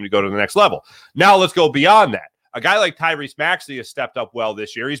for this team to go to the next level. Now let's go beyond that. A guy like Tyrese Maxey has stepped up well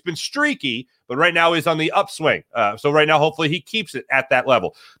this year. He's been streaky, but right now he's on the upswing. So right now, hopefully he keeps it at that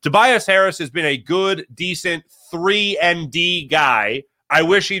level. Tobias Harris has been a good, decent 3-and-D guy. I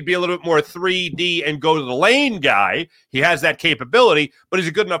wish he'd be a little bit more 3D and go to the lane guy. He has that capability, but he's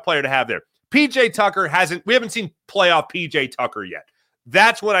a good enough player to have there. PJ Tucker we haven't seen playoff PJ Tucker yet.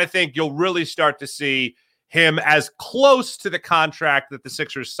 That's when I think you'll really start to see him as close to the contract that the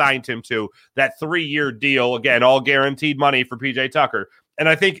Sixers signed him to, that 3-year deal. Again, all guaranteed money for PJ Tucker. And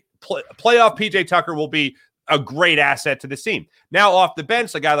I think playoff PJ Tucker will be a great asset to the team. Now, off the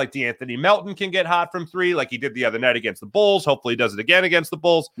bench, a guy like DeAnthony Melton can get hot from 3 like he did the other night against the Bulls. Hopefully he does it again against the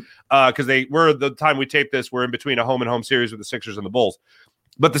Bulls, because the time we tape this, we're in between a home-and-home series with the Sixers and the Bulls.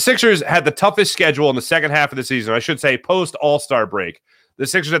 But the Sixers had the toughest schedule in the second half of the season, I should say post-All-Star break. The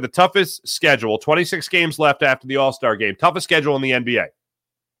Sixers had the toughest schedule, 26 games left after the All-Star game, toughest schedule in the NBA.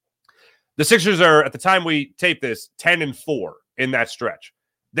 The Sixers are, at the time we tape this, 10-4 in that stretch.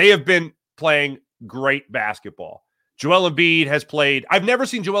 They have been playing great basketball. Joel Embiid has played. I've never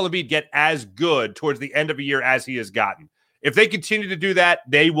seen Joel Embiid get as good towards the end of a year as he has gotten. If they continue to do that,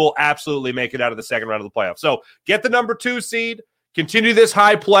 they will absolutely make it out of the second round of the playoffs. So get the number 2 seed, continue this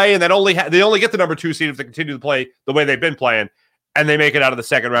high play, and then they only get the number 2 seed if they continue to play the way they've been playing, and they make it out of the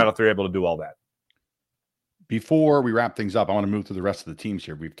second round if they're able to do all that. Before we wrap things up, I want to move to the rest of the teams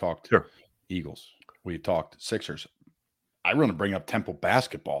here. We've talked Eagles. We've talked Sixers. I want to bring up Temple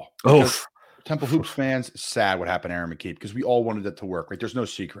basketball. Temple Hoops fans, sad what happened to Aaron McKee, because we all wanted it to work, right? There's no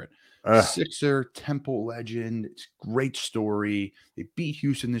secret. Sixer, Temple legend. It's a great story. They beat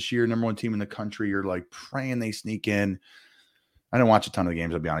Houston this year, number 1 team in the country. You're like praying they sneak in. I didn't watch a ton of the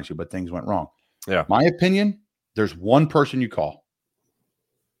games, I'll be honest with you, but things went wrong. Yeah. My opinion, there's one person you call.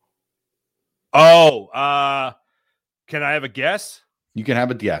 Can I have a guess? You can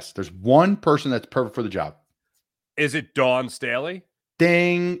have a guess. There's one person that's perfect for the job. Is it Dawn Staley?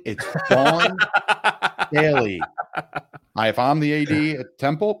 Ding. It's Dawn Staley. If I'm the AD at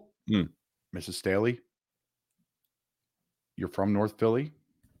Temple, Mrs. Staley, you're from North Philly.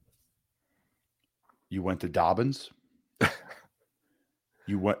 You went to Dobbins.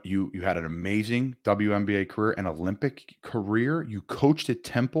 You had an amazing WNBA career, an Olympic career. You coached at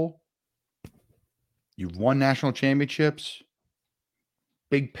Temple. You've won national championships.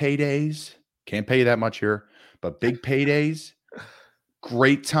 Big paydays. Can't pay you that much here, but big paydays.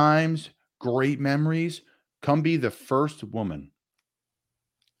 Great times. Great memories. Come be the first woman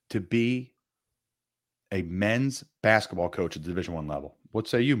to be a men's basketball coach at the Division I level? What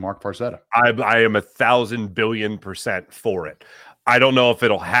say you, Marc Farzetta? I am 1,000 billion% for it. I don't know if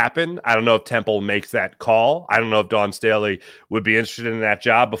it'll happen. I don't know if Temple makes that call. I don't know if Dawn Staley would be interested in that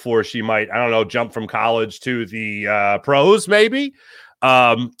job before she might, I don't know, jump from college to the pros, maybe.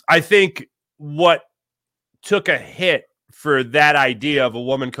 I think what took a hit for that idea of a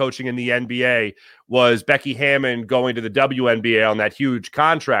woman coaching in the NBA was Becky Hammon going to the WNBA on that huge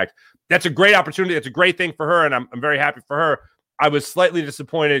contract. That's a great opportunity. That's a great thing for her, and I'm very happy for her. I was slightly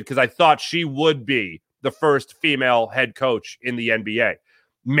disappointed because I thought she would be the first female head coach in the NBA.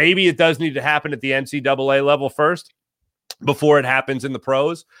 Maybe it does need to happen at the NCAA level first before it happens in the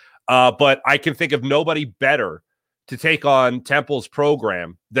pros. But I can think of nobody better to take on Temple's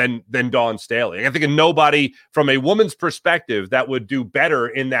program than Dawn Staley. I think of nobody from a woman's perspective that would do better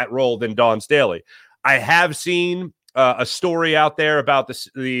in that role than Dawn Staley. I have seen a story out there about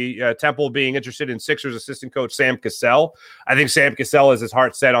the Temple being interested in Sixers assistant coach Sam Cassell. I think Sam Cassell has his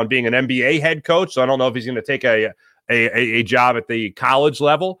heart set on being an NBA head coach, so I don't know if he's going to take a job at the college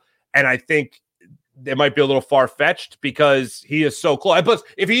level. And I think it might be a little far-fetched because he is so close. Plus,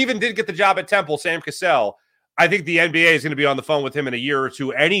 if he even did get the job at Temple, Sam Cassell, I think the NBA is going to be on the phone with him in a year or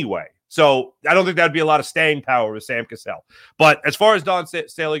two anyway. So I don't think that would be a lot of staying power with Sam Cassell. But as far as Dawn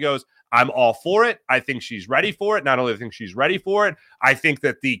Staley goes, I'm all for it. I think she's ready for it. Not only do I think she's ready for it, I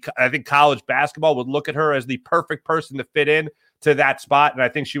think college basketball would look at her as the perfect person to fit in to that spot, and I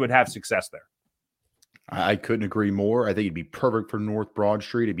think she would have success there. I couldn't agree more. I think it'd be perfect for North Broad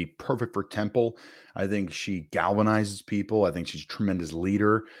Street. It'd be perfect for Temple. I think she galvanizes people. I think she's a tremendous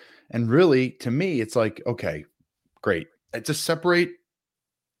leader. And really, to me, it's like, okay, great. Just separate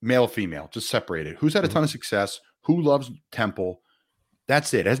male, female. Just separate it. Who's had a ton of success? Who loves Temple?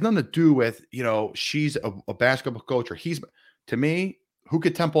 That's it. It has nothing to do with, she's a basketball coach or he's, to me, who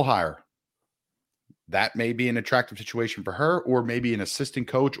could Temple hire? That may be an attractive situation for her, or maybe an assistant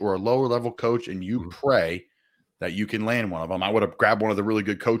coach or a lower level coach. And you pray that you can land one of them. I would have grabbed one of the really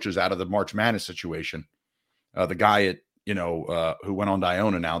good coaches out of the March Madness situation. The guy at, who went on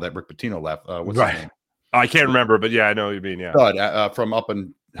Iona now that Rick Pitino left. What's his name? I can't remember, but yeah, I know what you mean. Yeah. But from up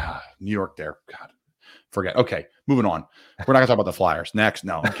in New York there. God, forget. Okay, moving on. We're not going to talk about the Flyers. Next.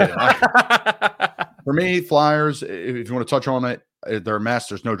 No, I'm kidding. For me, Flyers, if you want to touch on it, they're a mess.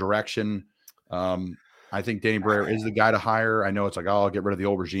 There's no direction. I think Danny Briere is the guy to hire. I know it's like, I'll get rid of the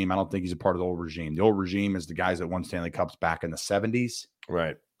old regime. I don't think he's a part of the old regime. The old regime is the guys that won Stanley Cups back in the 70s.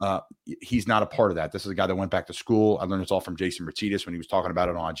 Right. He's not a part of that. This is a guy that went back to school. I learned this all from Jason Martinez when he was talking about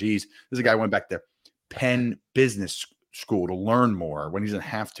it on G's. This is a guy who went back to Penn Business School to learn more when he doesn't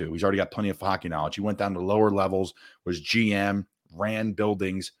have to. He's already got plenty of hockey knowledge. He went down to lower levels, was GM, ran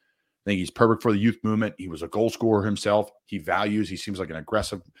buildings. I think he's perfect for the youth movement. He was a goal scorer himself. He seems like an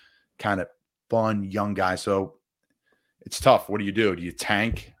aggressive, kind of fun young guy. So it's tough. What do you do? Do you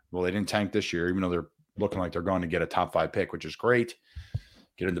tank? Well, they didn't tank this year, even though they're looking like they're going to get a top 5 pick, which is great.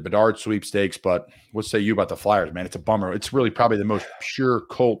 Get into Bedard sweepstakes. But what say you about the Flyers, man? It's a bummer. It's really probably the most pure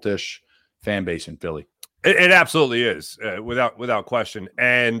cultish fan base in Philly. It absolutely is, without question.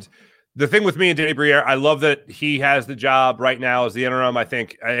 And the thing with me and Danny Briere, I love that he has the job right now as the interim. I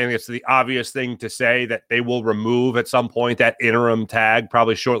think it's the obvious thing to say that they will remove at some point that interim tag,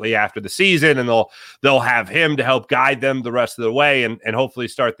 probably shortly after the season, and they'll have him to help guide them the rest of the way and hopefully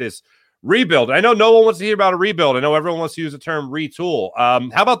start this rebuild. I know no one wants to hear about a rebuild. I know everyone wants to use the term retool.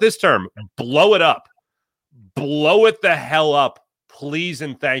 How about this term? Blow it up. Blow it the hell up. Please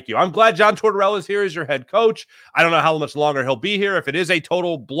and thank you. I'm glad John Tortorella is here as your head coach. I don't know how much longer he'll be here, if it is a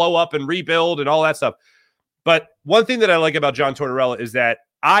total blow up and rebuild and all that stuff. But one thing that I like about John Tortorella is that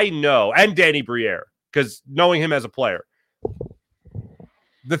I know, and Danny Briere, because knowing him as a player,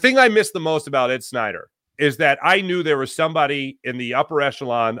 the thing I miss the most about Ed Snyder is that I knew there was somebody in the upper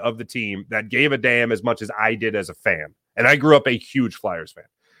echelon of the team that gave a damn as much as I did as a fan. And I grew up a huge Flyers fan.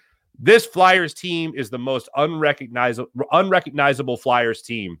 This Flyers team is the most unrecognizable Flyers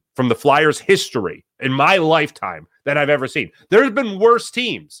team from the Flyers history in my lifetime that I've ever seen. There's been worse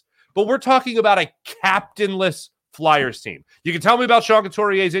teams, but we're talking about a captainless Flyers team. You can tell me about Sean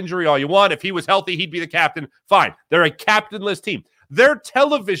Couturier's injury all you want. If he was healthy, he'd be the captain. Fine. They're a captainless team. Their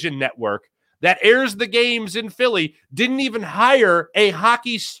television network that airs the games in Philly didn't even hire a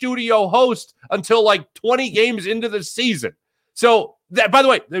hockey studio host until like 20 games into the season. So, by the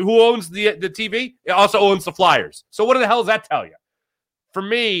way, who owns the TV? It also owns the Flyers. So what the hell does that tell you? For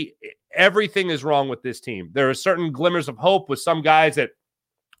me, everything is wrong with this team. There are certain glimmers of hope with some guys that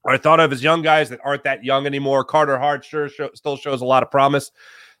are thought of as young guys that aren't that young anymore. Carter Hart still shows a lot of promise.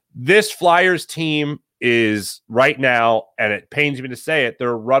 This Flyers team is right now, and it pains me to say it, they're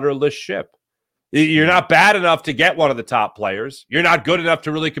a rudderless ship. You're not bad enough to get one of the top players. You're not good enough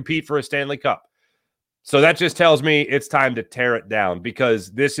to really compete for a Stanley Cup. So that just tells me it's time to tear it down,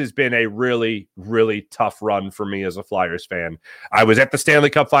 because this has been a really, really tough run for me as a Flyers fan. I was at the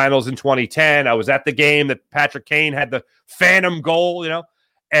Stanley Cup Finals in 2010. I was at the game that Patrick Kane had the phantom goal,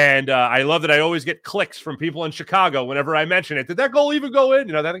 and I love that I always get clicks from people in Chicago whenever I mention it. Did that goal even go in?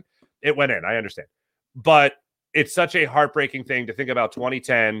 That thing? It went in. I understand. But it's such a heartbreaking thing to think about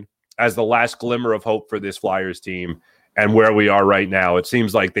 2010 as the last glimmer of hope for this Flyers team and where we are right now. It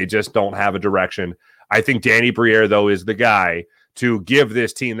seems like they just don't have a direction. I think Danny Briere, though, is the guy to give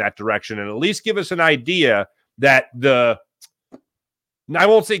this team that direction and at least give us an idea that I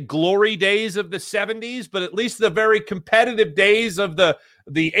won't say glory days of the 70s, but at least the very competitive days of the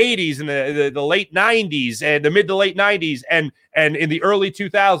 80s and the late 90s and the mid to late 90s and in the early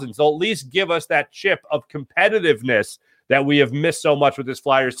 2000s. They'll at least give us that chip of competitiveness that we have missed so much with this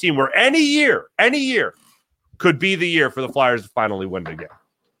Flyers team, where any year could be the year for the Flyers to finally win it again.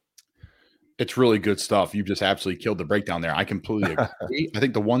 It's really good stuff. You just absolutely killed the breakdown there. I completely agree. I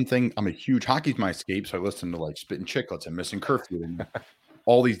think the one thing, I'm a huge hockey's my escape, so I listen to like Spittin' Chicklets and Missing Curfew and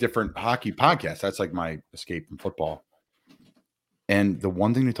all these different hockey podcasts. That's like my escape from football. And the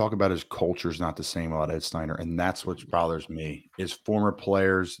one thing they talk about is culture is not the same about Ed Snyder, and that's what bothers me. Is former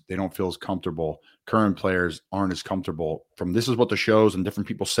players, they don't feel as comfortable. Current players aren't as comfortable. This is what the shows and different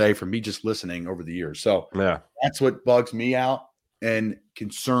people say from me just listening over the years. So that's what bugs me out and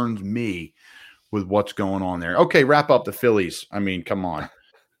concerns me with what's going on there. Okay, wrap up the Phillies. I mean, come on.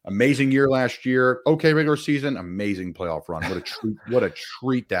 Amazing year last year. Okay, regular season, amazing playoff run. What a treat, what a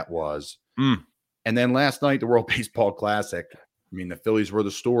treat that was. And then last night, the World Baseball Classic. I mean, the Phillies were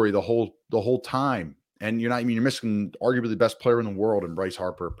the story the whole time. And you're missing arguably the best player in the world, and Bryce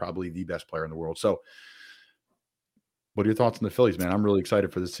Harper, probably the best player in the world. So what are your thoughts on the Phillies, man? I'm really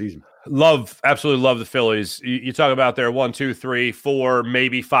excited for this season. Absolutely love the Phillies. You talk about their 1, 2, 3, 4,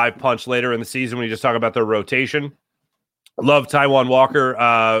 maybe 5 punch later in the season when you just talk about their rotation. Love Taijuan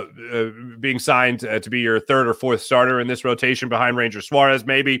Walker being signed to be your third or fourth starter in this rotation behind Ranger Suarez,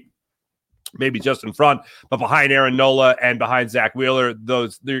 maybe just in front, but behind Aaron Nola and behind Zach Wheeler.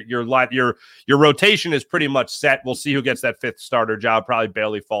 Your rotation is pretty much set. We'll see who gets that fifth starter job. Probably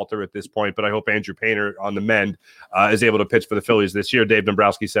Bailey Falter at this point, but I hope Andrew Painter on the mend is able to pitch for the Phillies this year. Dave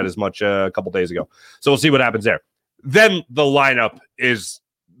Dombrowski said as much a couple days ago. So we'll see what happens there. Then the lineup is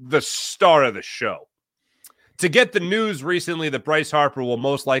the star of the show. To get the news recently that Bryce Harper will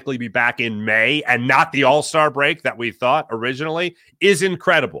most likely be back in May and not the All-Star break that we thought originally is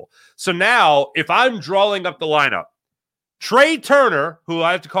incredible. So now, if I'm drawing up the lineup, Trey Turner, who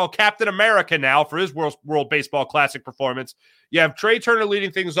I have to call Captain America now for his World Baseball Classic performance. You have Trey Turner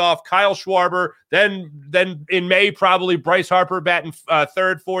leading things off, Kyle Schwarber, then in May, probably Bryce Harper batting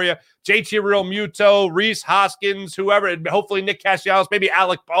third for you, JT Realmuto, Reese Hoskins, whoever, hopefully Nick Castellanos, maybe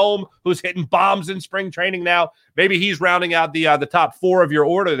Alec Boehm, who's hitting bombs in spring training now. Maybe he's rounding out the top four of your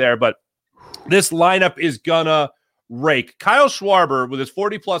order there, but this lineup is gonna rake. Kyle Schwarber, with his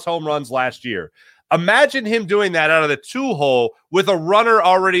 40-plus home runs last year, imagine him doing that out of the 2-hole with a runner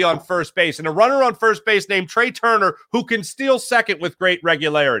already on first base, and a runner on first base named Trey Turner who can steal second with great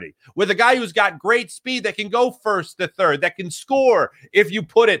regularity, with a guy who's got great speed that can go first to third, that can score if you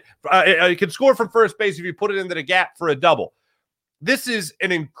put it, can score from first base if you put it into the gap for a double. This is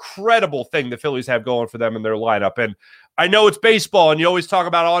an incredible thing the Phillies have going for them in their lineup. And I know it's baseball, and you always talk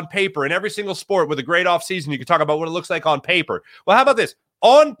about on paper. In every single sport with a great offseason, you can talk about what it looks like on paper. Well, how about this?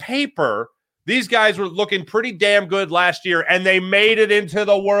 On paper, these guys were looking pretty damn good last year, and they made it into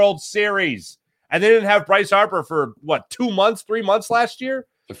the World Series. And they didn't have Bryce Harper for, 3 months last year?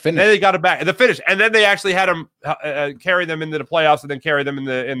 The finish. Then they got it back. The finish. And then they actually had him carry them into the playoffs and then carry them in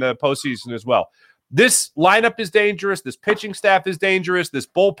the postseason as well. This lineup is dangerous. This pitching staff is dangerous. This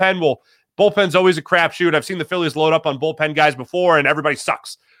bullpen's always a crapshoot. I've seen the Phillies load up on bullpen guys before, and everybody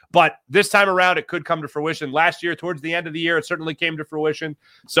sucks. But this time around, it could come to fruition. Last year, towards the end of the year, it certainly came to fruition.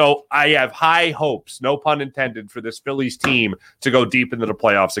 So I have high hopes, no pun intended, for this Phillies team to go deep into the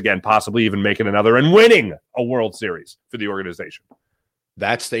playoffs again, possibly even making another and winning a World Series for the organization.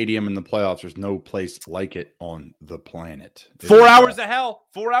 That stadium in the playoffs, there's no place like it on the planet. 4 hours of hell.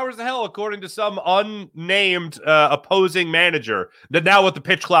 4 hours of hell, according to some unnamed opposing manager. That now with the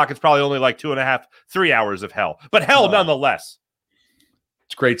pitch clock, it's probably only like 2.5, 3 hours of hell. But hell nonetheless.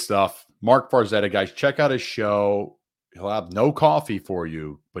 It's great stuff. Marc Farzetta, guys, check out his show. He'll have no coffee for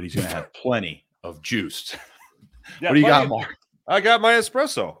you, but he's going to have plenty of juice. Yeah, what do you got, Marc? I got my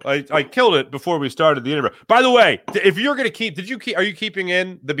espresso. I killed it before we started the interview. By the way, if you're going to are you keeping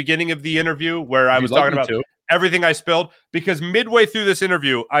in the beginning of the interview where I was talking about everything I spilled? Because midway through this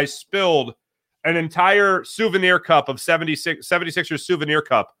interview, I spilled an entire souvenir cup of 76ers souvenir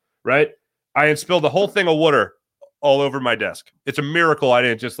cup, right? I had spilled the whole thing of water all over my desk. It's a miracle I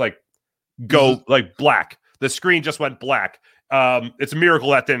didn't just go black. The screen just went black. It's a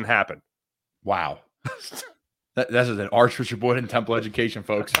miracle that didn't happen. Wow. This is an Archbishop Wood and Temple education,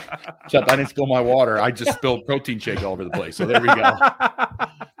 folks. Except I didn't spill my water. I just spilled protein shake all over the place. So there we go.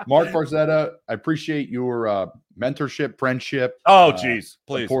 Marc Farzetta, I appreciate your mentorship, friendship. Oh, geez,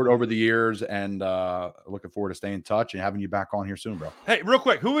 please. Support over the years, and looking forward to staying in touch and having you back on here soon, bro. Hey, real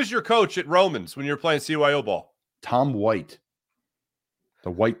quick, who was your coach at Romans when you were playing CYO ball? Tom White,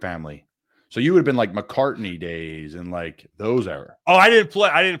 the White family. So you would have been like McCartney days and like those era. Oh, I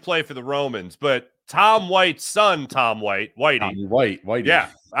didn't play for the Romans, but Tom White's son, Whitey. Whitey. Yeah,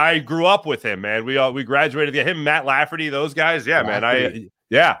 I grew up with him, man. We graduated. Him, Matt Lafferty, those guys. Yeah, Lafferty.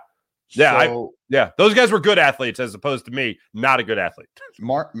 Man. Those guys were good athletes as opposed to me, not a good athlete.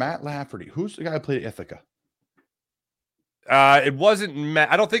 Matt Lafferty. Who's the guy who played at Ithaca? It wasn't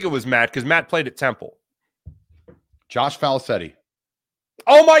Matt. I don't think it was Matt because Matt played at Temple. Josh Falicetti.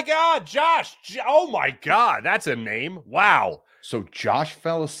 Oh my God, Josh. Oh my God, that's a name. Wow. So Josh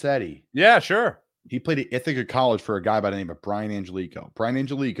Falicetti. Yeah, sure. He played at Ithaca College for a guy by the name of Brian Angelico. Brian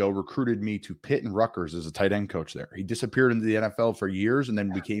Angelico recruited me to Pitt and Rutgers as a tight end coach there. He disappeared into the NFL for years and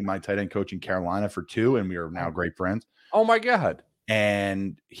then became my tight end coach in Carolina for 2, and we are now great friends. Oh, my God.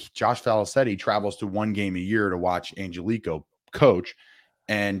 And Josh Falicetti travels to 1 game a year to watch Angelico coach,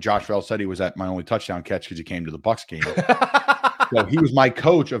 and Josh Falicetti was at my only touchdown catch because he came to the Bucs game. So he was my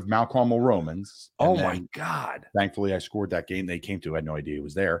coach of Mount Carmel Romans. Oh, my God. Thankfully, I scored that game they came to. I had no idea he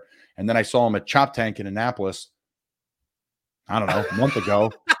was there. And then I saw him at Chop Tank in Annapolis, I don't know, a month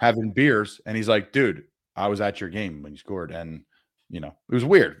ago, having beers. And he's like, dude, I was at your game when you scored. And, it was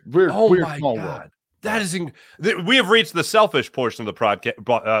weird. Weird, my small God. world. That is we have reached the selfish portion of the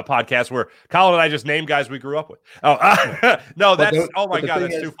podcast where Colin and I just name guys we grew up with. Oh, no, that's too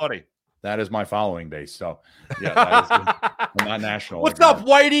funny. That is my following base. So, yeah, that is I'm not national. What's up,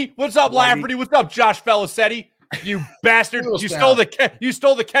 Whitey? What's up, Lafferty? What's up, Josh Falicetti? You bastard! You stole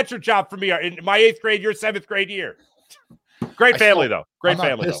the catcher job from me in my 8th grade, your 7th grade year. Great family, though. Great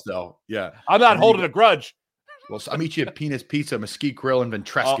family, though. Yeah, I'm not holding a grudge. Well, I'll meet you at Penis Pizza, Mesquite Grill, and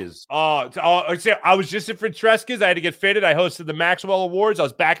Ventresca's. I was just at Ventresca's. I had to get fitted. I hosted the Maxwell Awards. I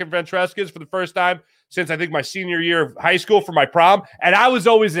was back in Ventresca's for the first time since I think my senior year of high school for my prom. And I was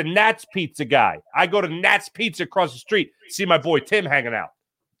always a Nat's Pizza guy. I go to Nat's Pizza across the street, see my boy Tim hanging out.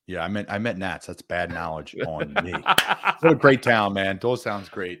 Yeah, I met Nats. That's bad knowledge on me. What a great town, man. Those sounds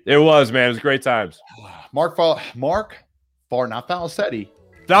great. It was, man. It was great times. Not Falicetti.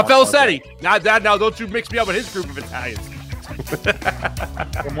 Not Falicetti. Not that. Now, don't you mix me up with his group of Italians.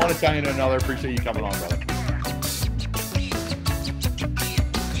 From one Italian to another. Appreciate you coming on, brother.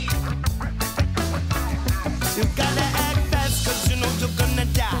 You gotta act fast, cause you know you're gonna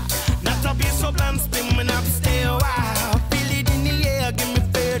die. Not to be so blunt, spin when I stay a while. Feel it in the air, give me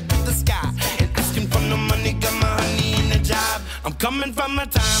fair to the sky. And asking for no money, got my honey in the job. I'm coming from a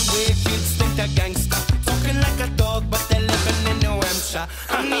time where kids think they're gangsta. Talking like a dog, but they're living in New Hampshire.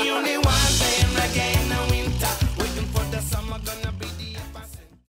 I'm the only one playing reggae.